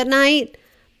sleep at night,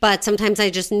 but sometimes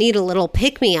I just need a little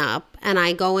pick-me-up, and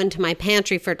I go into my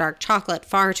pantry for dark chocolate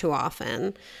far too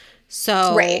often.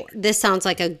 So this sounds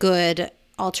like a good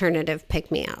alternative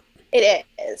pick-me-up. It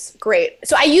is great.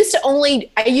 So I used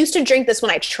to drink this when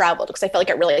I traveled because I felt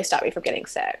like it really stopped me from getting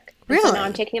sick. Really? So now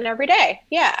I'm taking it every day.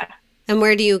 Yeah. And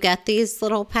where do you get these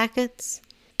little packets?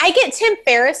 I get Tim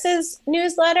Ferriss's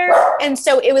newsletter. And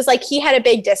so it was like he had a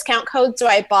big discount code. So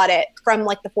I bought it from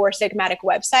like the Four Sigmatic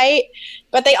website.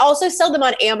 But they also sell them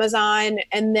on Amazon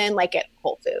and then like at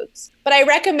Whole Foods. But I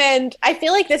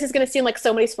feel like this is going to seem like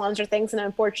so many sponsor things. And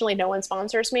unfortunately, no one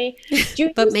sponsors me.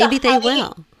 But maybe they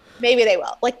will. Maybe they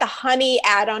will. Like the honey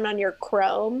add-on on your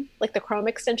Chrome, like the Chrome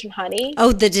extension honey.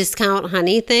 Oh, the discount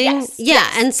honey thing? Yes. Yeah,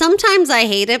 yes. And sometimes I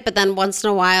hate it, but then once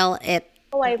in a while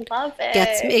I love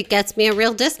it. It gets me a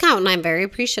real discount, and I'm very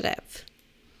appreciative.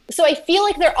 So I feel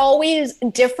like they're always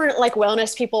different, like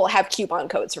wellness people have coupon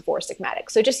codes for Four Sigmatic.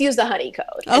 So just use the honey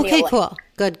code. Okay, cool.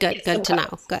 Good to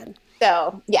know. Good.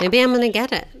 So, yeah. Maybe I'm going to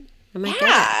get it.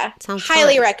 Sounds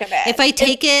highly fun. recommend. If I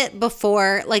take it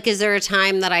before, like, is there a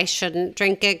time that I shouldn't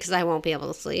drink it because I won't be able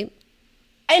to sleep?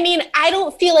 I mean, I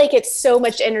don't feel like it's so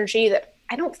much energy that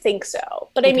I don't think so.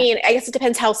 But I mean, I guess it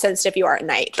depends how sensitive you are at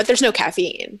night. But there's no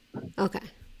caffeine. Okay.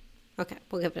 We'll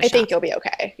give it a shot. I think you'll be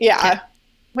okay. Yeah. Okay.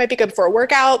 Might be good for a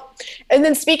workout. And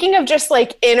then speaking of just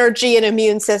like energy and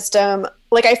immune system,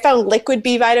 like I found liquid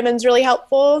B vitamins really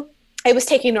helpful. I was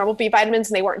taking normal B vitamins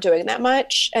and they weren't doing that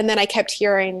much. And then I kept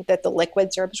hearing that the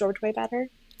liquids are absorbed way better.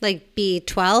 Like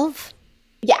B12?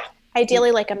 Yeah.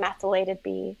 Ideally like a methylated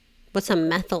B. What's a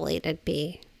methylated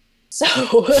B?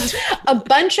 So a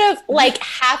bunch of like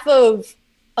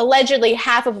allegedly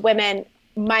half of women,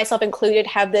 myself included,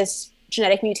 have this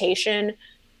genetic mutation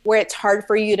where it's hard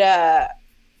for you to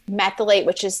methylate,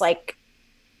 which is like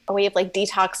a way of like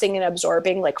detoxing and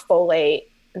absorbing like folate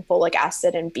and folic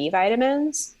acid and B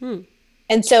vitamins. And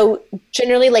And so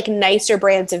generally like nicer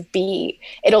brands of B,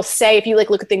 it'll say, if you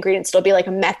like look at the ingredients, it'll be like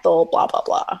a methyl, blah, blah,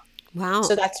 blah. Wow.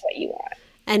 So that's what you want.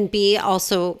 And B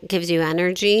also gives you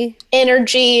energy.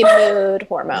 Energy, mood,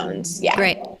 hormones. Yeah.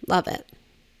 Great. Love it.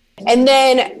 And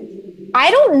then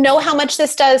I don't know how much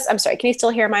this does. I'm sorry. Can you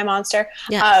still hear my monster?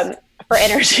 Yes. For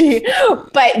energy,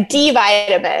 but D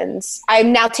vitamins.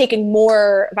 I'm now taking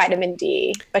more vitamin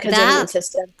D because of the immune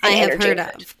system. I have heard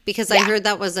of, because I heard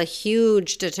that was a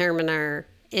huge determiner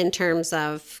in terms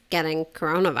of getting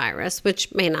coronavirus,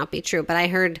 which may not be true, but I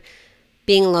heard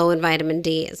being low in vitamin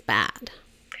D is bad.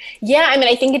 Yeah, I mean,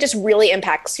 I think it just really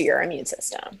impacts your immune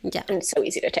system. Yeah. And it's so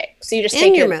easy to take. So you just and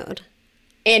take your mood.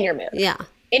 And your mood. Yeah.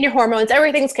 And your hormones.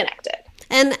 Everything's connected.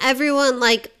 And everyone,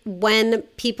 like, when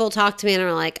people talk to me and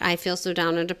are like, I feel so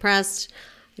down and depressed,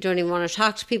 I don't even want to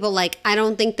talk to people, like, I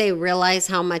don't think they realize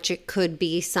how much it could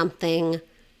be something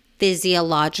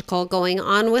physiological going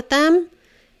on with them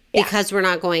because we're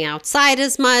not going outside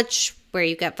as much, where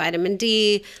you get vitamin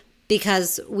D,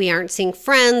 because we aren't seeing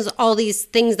friends, all these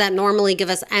things that normally give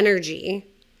us energy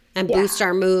and boost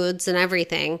our moods and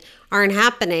everything aren't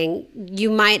happening.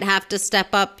 You might have to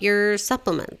step up your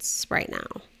supplements right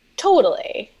now.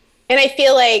 Totally. And I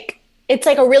feel like it's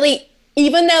like a really,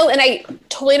 even though, and I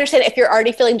totally understand if you're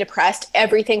already feeling depressed,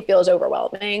 everything feels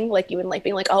overwhelming. Like you and like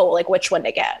being like, oh, like which one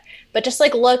to get. But just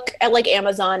like look at like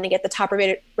Amazon and get the top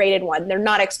rated one. They're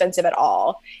not expensive at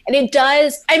all. And it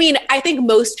does, I mean, I think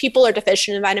most people are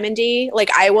deficient in vitamin D. Like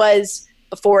I was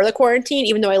before the quarantine,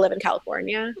 even though I live in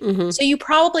California. Mm-hmm. So you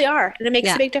probably are. And it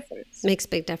makes a big difference. Makes a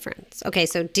big difference. Okay.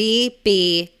 So D,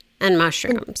 B, and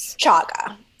mushrooms.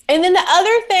 Chaga. And then the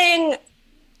other thing,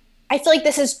 I feel like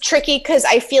this is tricky because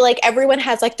I feel like everyone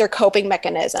has like their coping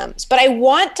mechanisms, but I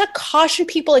want to caution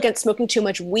people against smoking too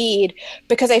much weed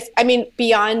because I mean,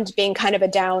 beyond being kind of a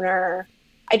downer,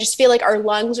 I just feel like our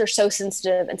lungs are so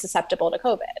sensitive and susceptible to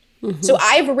COVID. Mm-hmm. So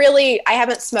I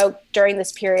haven't smoked during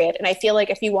this period. And I feel like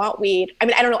if you want weed, I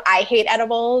mean, I don't know, I hate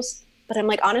edibles, but I'm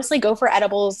like, honestly, go for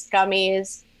edibles,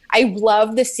 gummies. I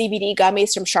love the CBD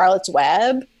gummies from Charlotte's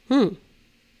Web.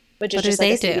 Which is just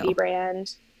like a CBD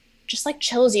brand, just like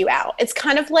chills you out. It's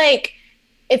kind of like,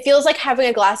 it feels like having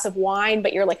a glass of wine,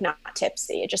 but you're like not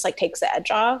tipsy. It just like takes the edge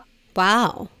off.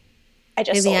 Wow.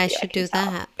 Maybe I should do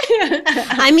that. that.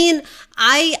 I mean,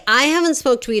 I haven't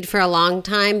smoked weed for a long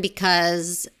time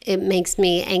because it makes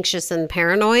me anxious and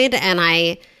paranoid. And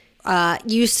I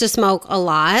used to smoke a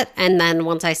lot. And then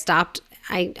once I stopped,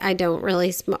 I don't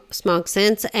really smoke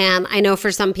since. And I know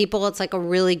for some people, it's like a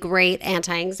really great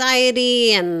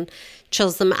anti-anxiety and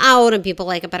chills them out, and people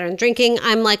like it better than drinking.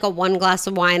 I'm like a 1 glass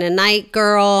of wine a night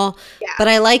girl, but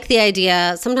I like the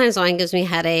idea. Sometimes wine gives me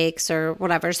headaches or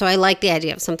whatever. So I like the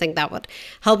idea of something that would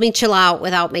help me chill out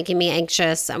without making me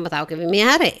anxious and without giving me a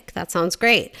headache. That sounds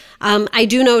great. I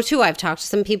do know too, I've talked to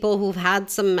some people who've had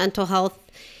some mental health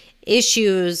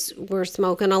issues, were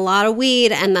smoking a lot of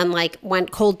weed and then like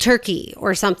went cold turkey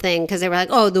or something because they were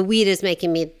like, oh, the weed is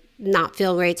making me not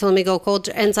feel great, so let me go cold.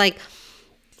 And it's like,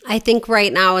 I think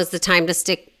right now is the time to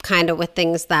stick kind of with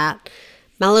things that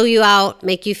mellow you out,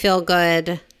 make you feel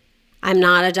good. I'm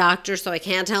not a doctor, so I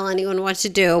can't tell anyone what to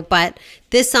do, but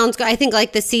this sounds good. I think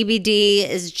like the CBD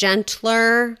is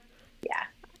gentler.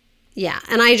 Yeah.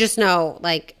 And I just know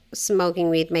like smoking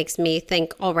weed makes me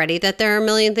think already that there are a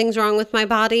million things wrong with my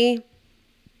body.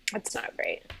 That's not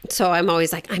great. So I'm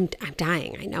always like, I'm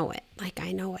dying. I know it. Like,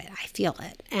 I know it. I feel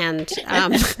it. And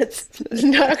that's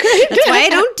not great. That's why I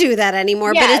don't do that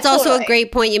anymore. Yeah, but it's also totally. a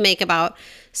great point you make about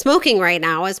smoking right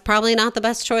now is probably not the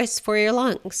best choice for your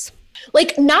lungs.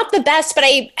 Like, not the best, but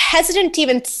I'm hesitant to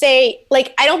even say,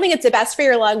 like, I don't think it's the best for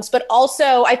your lungs, but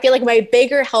also I feel like my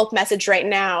bigger health message right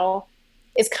now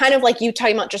is kind of like you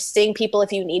talking about just seeing people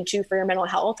if you need to for your mental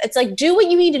health. It's like, do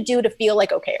what you need to do to feel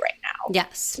like okay right now.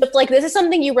 Yes. If like this is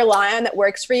something you rely on that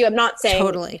works for you, I'm not saying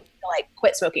totally like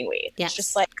quit smoking weed. Yes. It's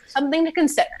just like something to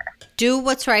consider. Do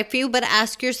what's right for you, but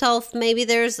ask yourself, maybe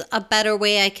there's a better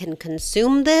way I can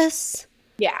consume this.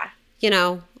 Yeah. You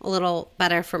know, a little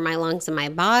better for my lungs and my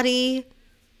body.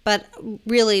 But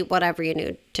really, whatever you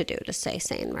need to do to stay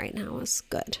sane right now is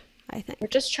good, I think. We're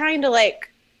just trying to like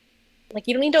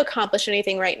you don't need to accomplish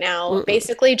anything right now.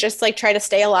 Basically, just like try to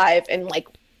stay alive and like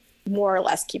more or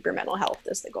less keep your mental health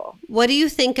is the goal. What do you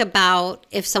think about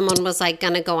if someone was like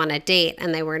going to go on a date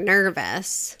and they were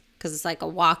nervous because it's like a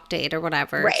walk date or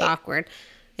whatever, right. It's awkward.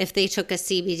 If they took a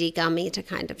CBD gummy to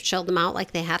kind of chill them out,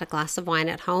 like they had a glass of wine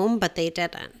at home, but they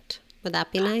didn't. Would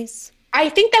that be nice? I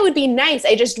think that would be nice.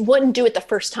 I just wouldn't do it the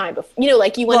first time. You know,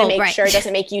 like you want to make sure it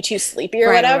doesn't make you too sleepy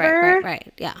or whatever.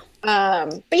 Right. Yeah.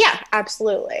 But yeah,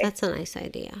 absolutely. That's a nice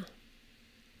idea.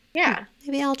 Yeah.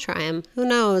 Maybe I'll try them. Who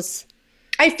knows?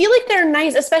 I feel like they're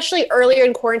nice, especially earlier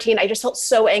in quarantine. I just felt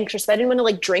so anxious that I didn't want to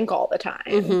like drink all the time.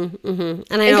 And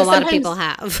I know a lot of people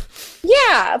have.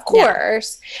 Yeah, of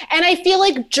course. Yeah. And I feel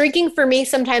like drinking for me,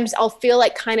 sometimes I'll feel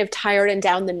like kind of tired and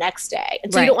down the next day.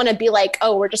 And so you don't want to be like,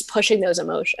 oh, we're just pushing those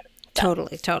emotions.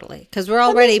 Totally. Because we're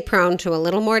already prone to a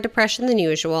little more depression than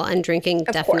usual, and drinking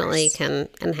definitely can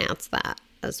enhance that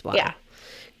as well. Yeah.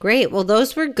 Great. Well,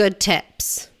 those were good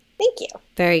tips. Thank you.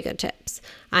 Very good tips.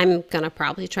 I'm going to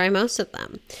probably try most of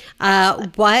them.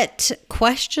 What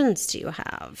questions do you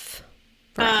have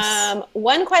for us?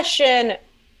 One question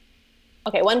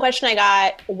I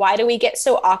got, why do we get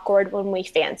so awkward when we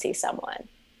fancy someone?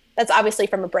 That's obviously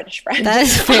from a British friend. That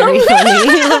is very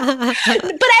funny.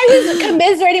 But I was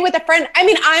commiserating with a friend. I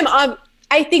mean,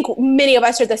 I think many of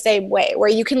us are the same way, where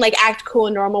you can like act cool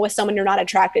and normal with someone you're not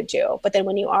attracted to, but then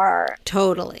when you are,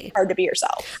 totally hard to be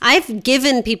yourself. I've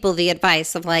given people the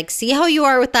advice of like, see how you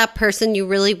are with that person you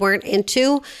really weren't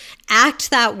into? Act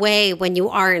that way when you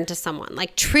are into someone.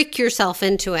 Like, trick yourself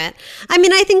into it. I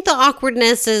mean, I think the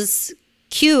awkwardness is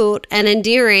cute and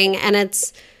endearing, and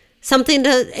it's something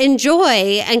to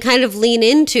enjoy and kind of lean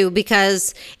into,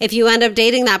 because if you end up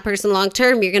dating that person long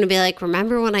term, you're going to be like,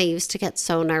 remember when I used to get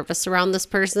so nervous around this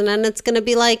person? And it's going to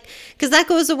be like, because that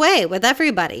goes away with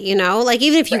everybody, you know, like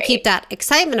even if you keep that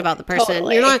excitement about the person,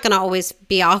 you're not going to always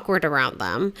be awkward around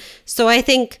them. So I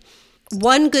think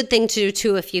one good thing to do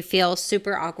too, if you feel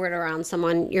super awkward around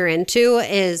someone you're into,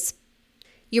 is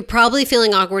you're probably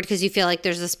feeling awkward because you feel like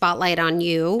there's a spotlight on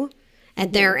you.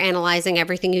 And they're analyzing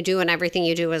everything you do, and everything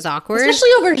you do is awkward. Especially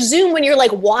over Zoom when you're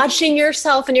like watching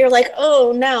yourself and you're like,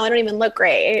 oh no, I don't even look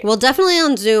great. Well, definitely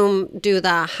on Zoom, do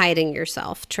the hiding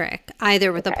yourself trick,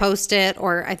 either with a Post-it,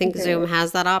 or I think Zoom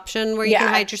has that option where you can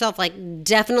hide yourself. Like,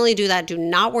 definitely do that. Do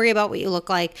not worry about what you look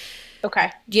like.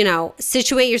 Okay. You know,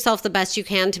 situate yourself the best you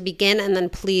can to begin, and then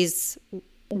please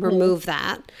remove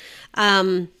that.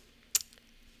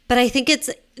 But I think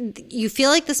you feel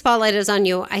like the spotlight is on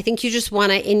you. I think you just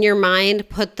want to, in your mind,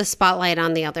 put the spotlight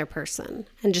on the other person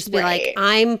and just be like,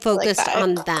 I'm focused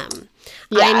on them.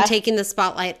 Yeah. I'm taking the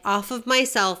spotlight off of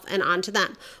myself and onto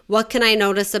them. What can I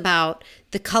notice about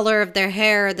the color of their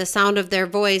hair, the sound of their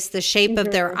voice, the shape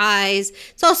of their eyes?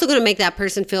 It's also going to make that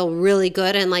person feel really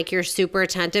good, and like you're super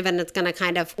attentive, and it's going to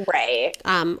kind of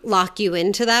lock you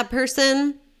into that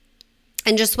person.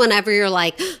 And just whenever you're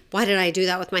like, why did I do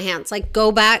that with my hands? Like,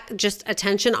 go back, just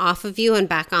attention off of you and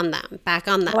back on them.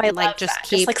 Oh, I love just that.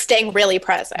 Just like staying really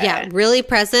present. Yeah, really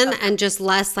present, and just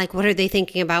less like, what are they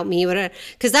thinking about me?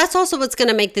 Because that's also what's going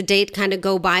to make the date kind of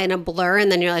go by in a blur.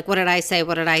 And then you're like, what did I say?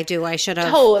 What did I do? I should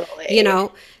have. Totally. You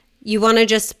know, you want to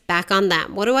just back on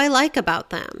them. What do I like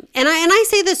about them? And I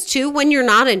say this too when you're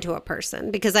not into a person,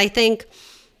 because I think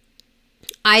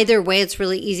either way, it's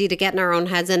really easy to get in our own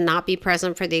heads and not be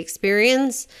present for the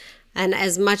experience. And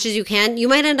as much as you can, you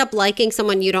might end up liking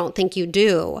someone you don't think you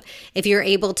do if you're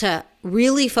able to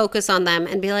really focus on them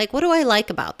and be like, what do I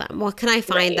like about them? What can I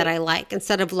find that I like?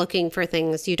 Instead of looking for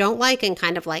things you don't like and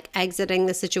kind of like exiting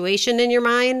the situation in your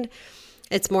mind,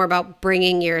 it's more about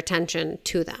bringing your attention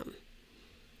to them.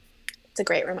 It's a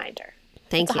great reminder.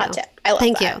 Thank you. Hot tip. I love that.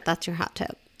 Thank you. That's your hot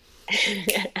tip.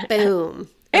 Boom.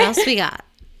 What else we got?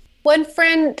 One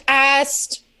friend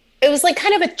asked, it was like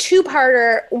kind of a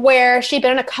two-parter where she'd been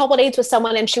on a couple dates with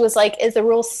someone, and she was like, is the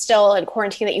rule still in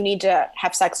quarantine that you need to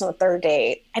have sex on the third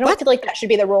date? I don't feel like that should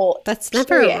be the rule. That's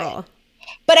never a rule.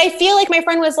 But I feel like my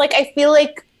friend was like, I feel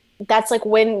like that's like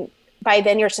when by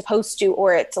then you're supposed to,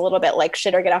 or it's a little bit like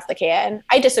shit or get off the can.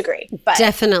 I disagree. But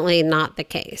definitely not the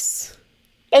case.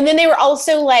 And then they were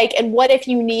also like, and what if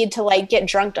you need to like get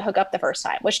drunk to hook up the first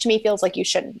time? Which to me feels like you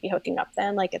shouldn't be hooking up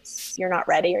then. Like you're not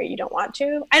ready or you don't want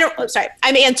to. Sorry.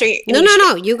 I'm answering.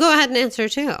 No. You go ahead and answer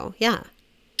too. Yeah.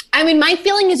 I mean, my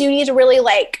feeling is you need to really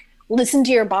like listen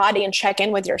to your body and check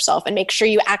in with yourself and make sure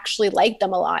you actually like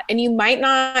them a lot. And you might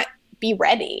not be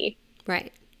ready.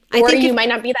 Right. Or you might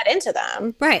not be that into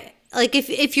them. Right. Like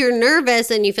if you're nervous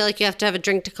and you feel like you have to have a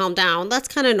drink to calm down, that's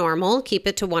kind of normal. Keep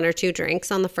it to 1 or 2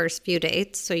 drinks on the first few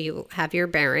dates so you have your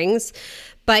bearings.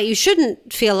 But you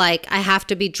shouldn't feel like I have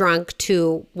to be drunk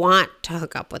to want to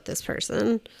hook up with this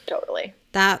person. Totally.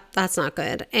 That's not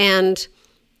good. And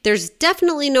there's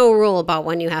definitely no rule about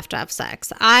when you have to have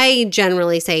sex. I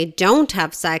generally say don't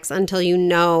have sex until you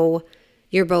know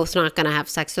you're both not going to have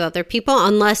sex with other people,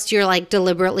 unless you're like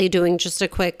deliberately doing just a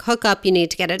quick hookup. You need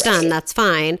to get it done. That's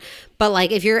fine. But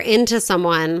like if you're into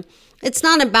someone, it's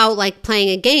not about like playing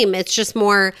a game. It's just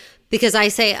more because I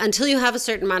say until you have a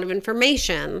certain amount of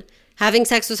information, having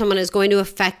sex with someone is going to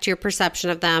affect your perception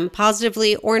of them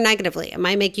positively or negatively. It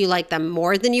might make you like them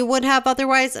more than you would have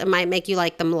otherwise. It might make you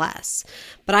like them less.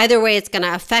 But either way, it's going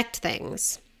to affect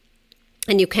things.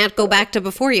 And you can't go back to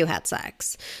before you had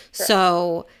sex. Sure.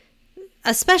 So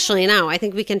especially now, I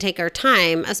think we can take our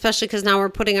time, especially because now we're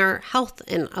putting our health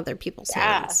in other people's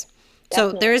hands.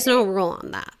 Definitely. So there is no rule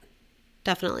on that.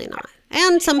 Definitely not.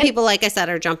 And some people, like I said,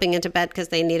 are jumping into bed because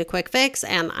they need a quick fix,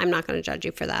 and I'm not going to judge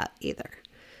you for that either.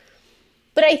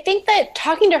 But I think that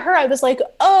talking to her, I was like,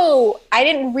 oh, I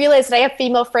didn't realize that I have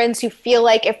female friends who feel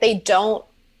like if they don't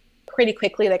pretty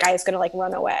quickly, the guy is going to like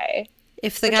run away.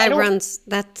 If the guy runs,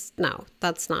 that's not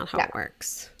how it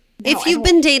works. No, if you've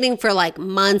been dating for like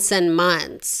months and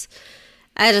months,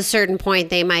 at a certain point,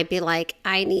 they might be like,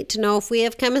 I need to know if we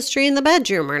have chemistry in the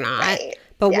bedroom or not. Right.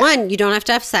 But one, you don't have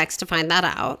to have sex to find that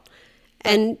out.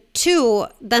 And two,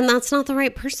 then that's not the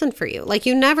right person for you. Like,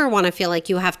 you never want to feel like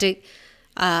you have to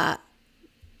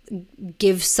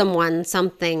give someone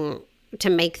something to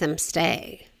make them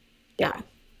stay. No.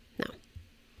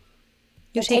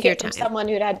 You take your time. From someone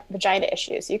who'd had vagina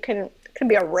issues, it can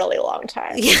be a really long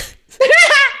time. Yeah.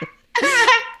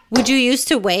 Would you used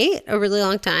to wait a really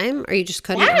long time, or you just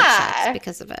couldn't have sex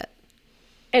because of it?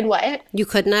 And what? You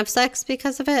couldn't have sex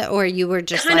because of it, or you were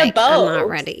just kind like, of both. I'm not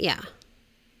ready. Yeah.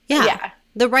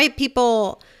 The right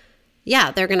people,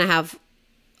 they're going to have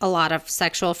a lot of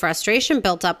sexual frustration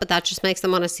built up, but that just makes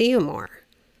them want to see you more.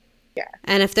 Yeah.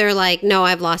 And if they're like, no,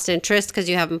 I've lost interest because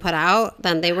you haven't put out,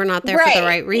 then they were not there for the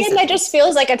right reason. And that just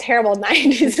feels like a terrible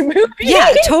 90s movie.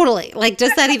 Yeah, totally. Like,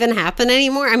 does that even happen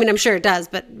anymore? I mean, I'm sure it does,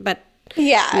 but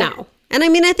no. And I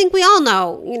mean, I think we all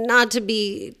know, not to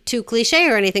be too cliche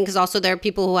or anything, because also there are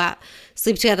people who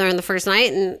sleep together on the first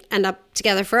night and end up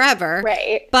together forever.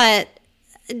 Right. But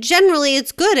generally,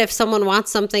 it's good if someone wants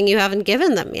something you haven't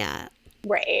given them yet.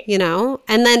 Right. You know?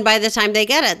 And then by the time they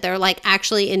get it, they're like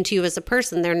actually into you as a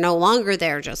person. They're no longer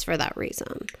there just for that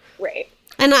reason. Right.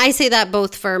 And I say that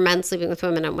both for men sleeping with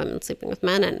women and women sleeping with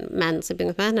men and men sleeping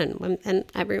with men and women, and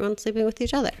everyone sleeping with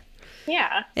each other.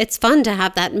 Yeah. It's fun to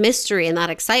have that mystery and that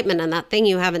excitement and that thing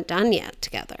you haven't done yet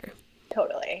together.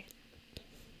 Totally.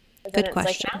 Good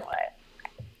question. Like, now what?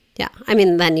 Yeah. I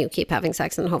mean, then you keep having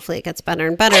sex and hopefully it gets better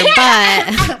and better.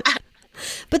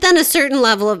 But then a certain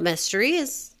level of mystery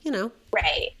is,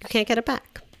 right. You can't get it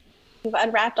back. You've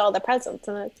unwrapped all the presents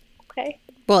and it's okay.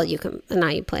 Well, you can, now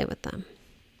you play with them.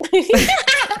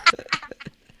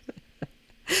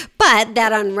 But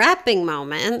that unwrapping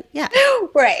moment,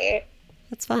 right.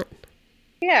 That's fun.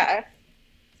 Yeah.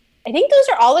 I think those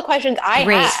are all the questions I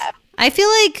have. I feel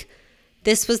like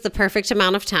this was the perfect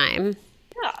amount of time.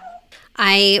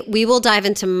 Yeah. We will dive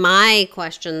into my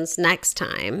questions next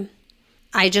time.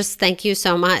 I just thank you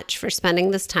so much for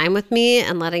spending this time with me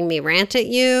and letting me rant at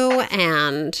you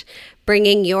and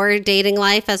bringing your dating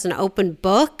life as an open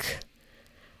book.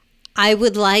 I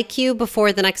would like you,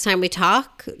 before the next time we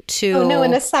talk, to... Oh, no,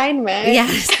 an assignment.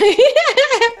 Yes.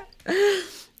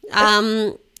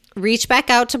 Reach back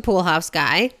out to Pool House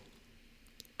Guy.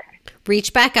 Okay.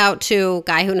 Reach back out to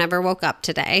Guy Who Never Woke Up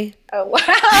Today. Oh, wow.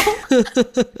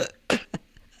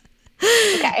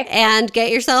 Okay. And get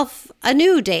yourself a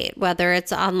new date, whether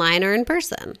it's online or in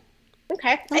person.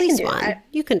 Okay. At least one. That.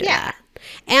 You can do that.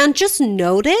 And just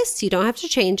notice, you don't have to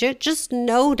change it, just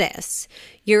notice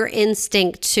your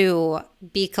instinct to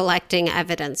be collecting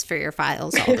evidence for your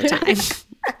files all the time.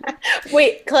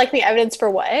 Wait, collecting evidence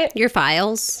for what? Your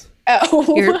files.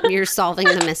 Oh. You're solving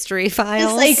the mystery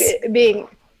files. Just like being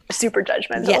super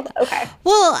judgmental. Yeah. Okay.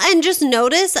 Well, and just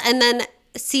notice and then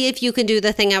see if you can do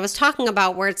the thing I was talking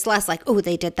about where it's less like, oh,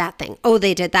 they did that thing. Oh,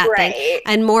 they did that thing.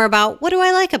 And more about, what do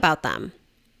I like about them?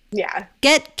 Yeah.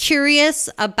 Get curious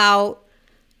about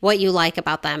what you like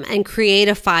about them and create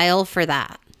a file for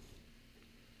that.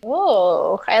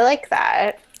 Oh, I like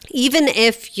that. Even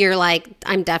if you're like,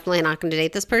 I'm definitely not going to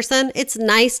date this person, it's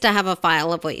nice to have a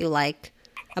file of what you like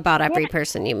about every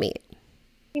person you meet. I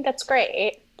think that's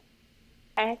great.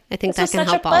 I think that can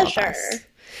help all of us.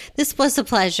 This was a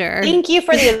pleasure. Thank you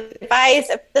for the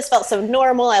advice. This felt so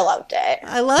normal. I loved it.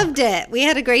 I loved it. We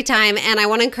had a great time. And I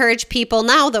want to encourage people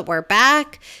now that we're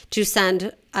back to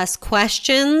send us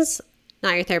questions.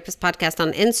 Not Your Therapist Podcast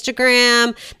on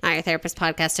Instagram,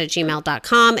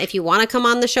 notyourtherapistpodcast@gmail.com. If you want to come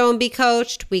on the show and be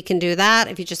coached, we can do that.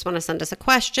 If you just want to send us a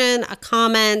question, a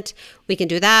comment, we can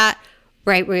do that.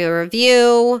 Write me a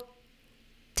review.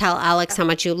 Tell Alex how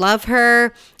much you love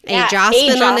her. Yeah,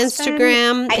 Jospin on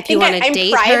Instagram. I if you want to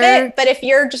date private, her. But if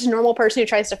you're just a normal person who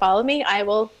tries to follow me, I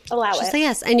will allow She'll it. say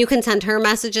yes. And you can send her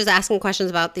messages asking questions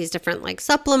about these different like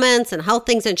supplements and health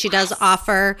things. And she does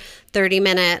offer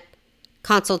 30-minute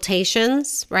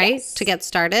consultations, right? Yes. To get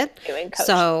started. Doing coaching.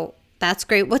 So that's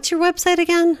great. What's your website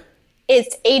again?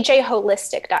 It's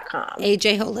ajholistic.com.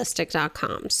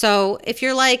 ajholistic.com. So if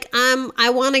you're like,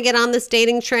 I want to get on this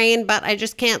dating train, but I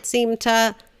just can't seem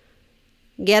to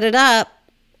get it up,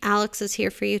 Alex is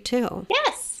here for you too.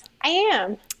 Yes, I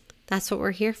am. That's what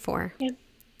we're here for. Yeah.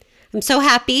 I'm so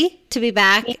happy to be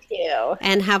back. Me too.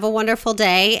 And have a wonderful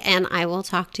day, and I will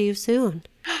talk to you soon.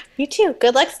 You too.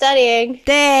 Good luck studying.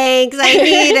 Thanks. I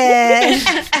need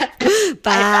it.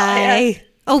 Bye.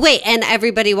 Oh, wait. And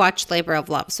everybody watch Labor of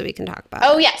Love so we can talk about it.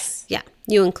 Oh, yes. Yeah.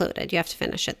 You included. You have to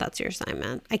finish it. That's your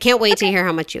assignment. I can't wait to hear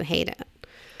how much you hate it.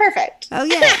 Perfect. Oh,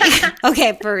 yeah.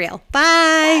 Okay, for real.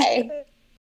 Bye. Bye.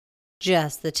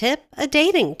 Just the tip, a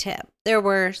dating tip. There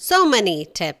were so many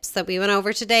tips that we went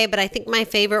over today, but I think my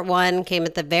favorite one came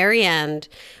at the very end,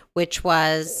 which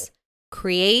was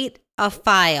create a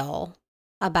file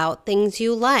about things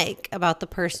you like about the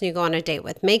person you go on a date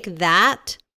with. Make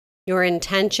that your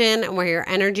intention and where your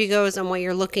energy goes and what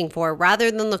you're looking for, rather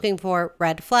than looking for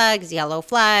red flags, yellow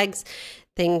flags,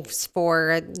 things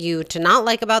for you to not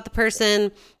like about the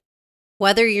person.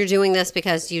 Whether you're doing this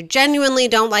because you genuinely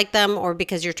don't like them or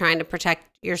because you're trying to protect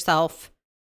yourself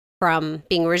from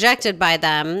being rejected by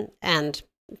them and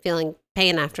feeling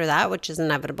pain after that, which is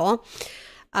inevitable,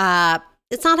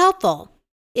 it's not helpful.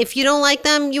 If you don't like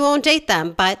them, you won't date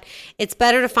them, but it's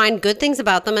better to find good things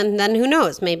about them, and then who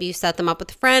knows? Maybe you set them up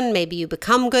with a friend, maybe you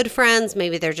become good friends,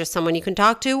 maybe they're just someone you can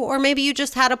talk to, or maybe you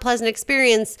just had a pleasant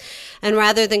experience, and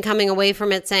rather than coming away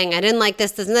from it saying, I didn't like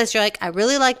this, this, and this, you're like, I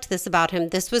really liked this about him,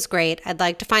 this was great, I'd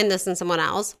like to find this in someone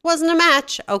else. Wasn't a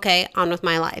match, okay, on with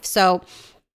my life. So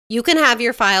you can have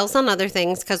your files on other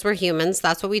things because we're humans,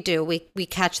 that's what we do. We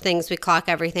catch things, we clock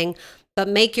everything. But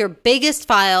make your biggest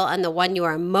file and the one you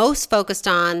are most focused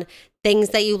on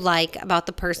things that you like about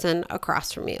the person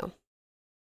across from you.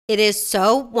 It is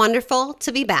so wonderful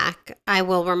to be back. I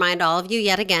will remind all of you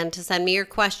yet again to send me your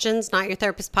questions,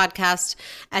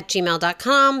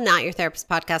 notyourtherapistpodcast@gmail.com,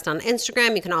 notyourtherapistpodcast on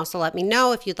Instagram. You can also let me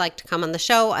know if you'd like to come on the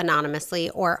show anonymously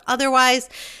or otherwise.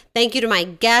 Thank you to my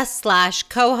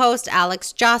guest/co-host,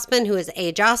 Alex Jospin, who is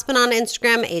A Jospin on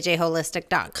Instagram,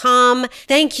 ajholistic.com.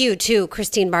 Thank you to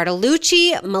Christine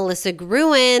Bartolucci, Melissa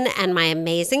Gruen, and my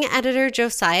amazing editor,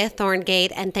 Josiah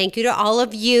Thorngate. And thank you to all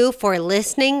of you for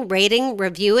listening, rating,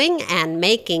 reviewing, and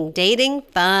making dating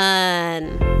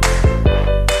fun.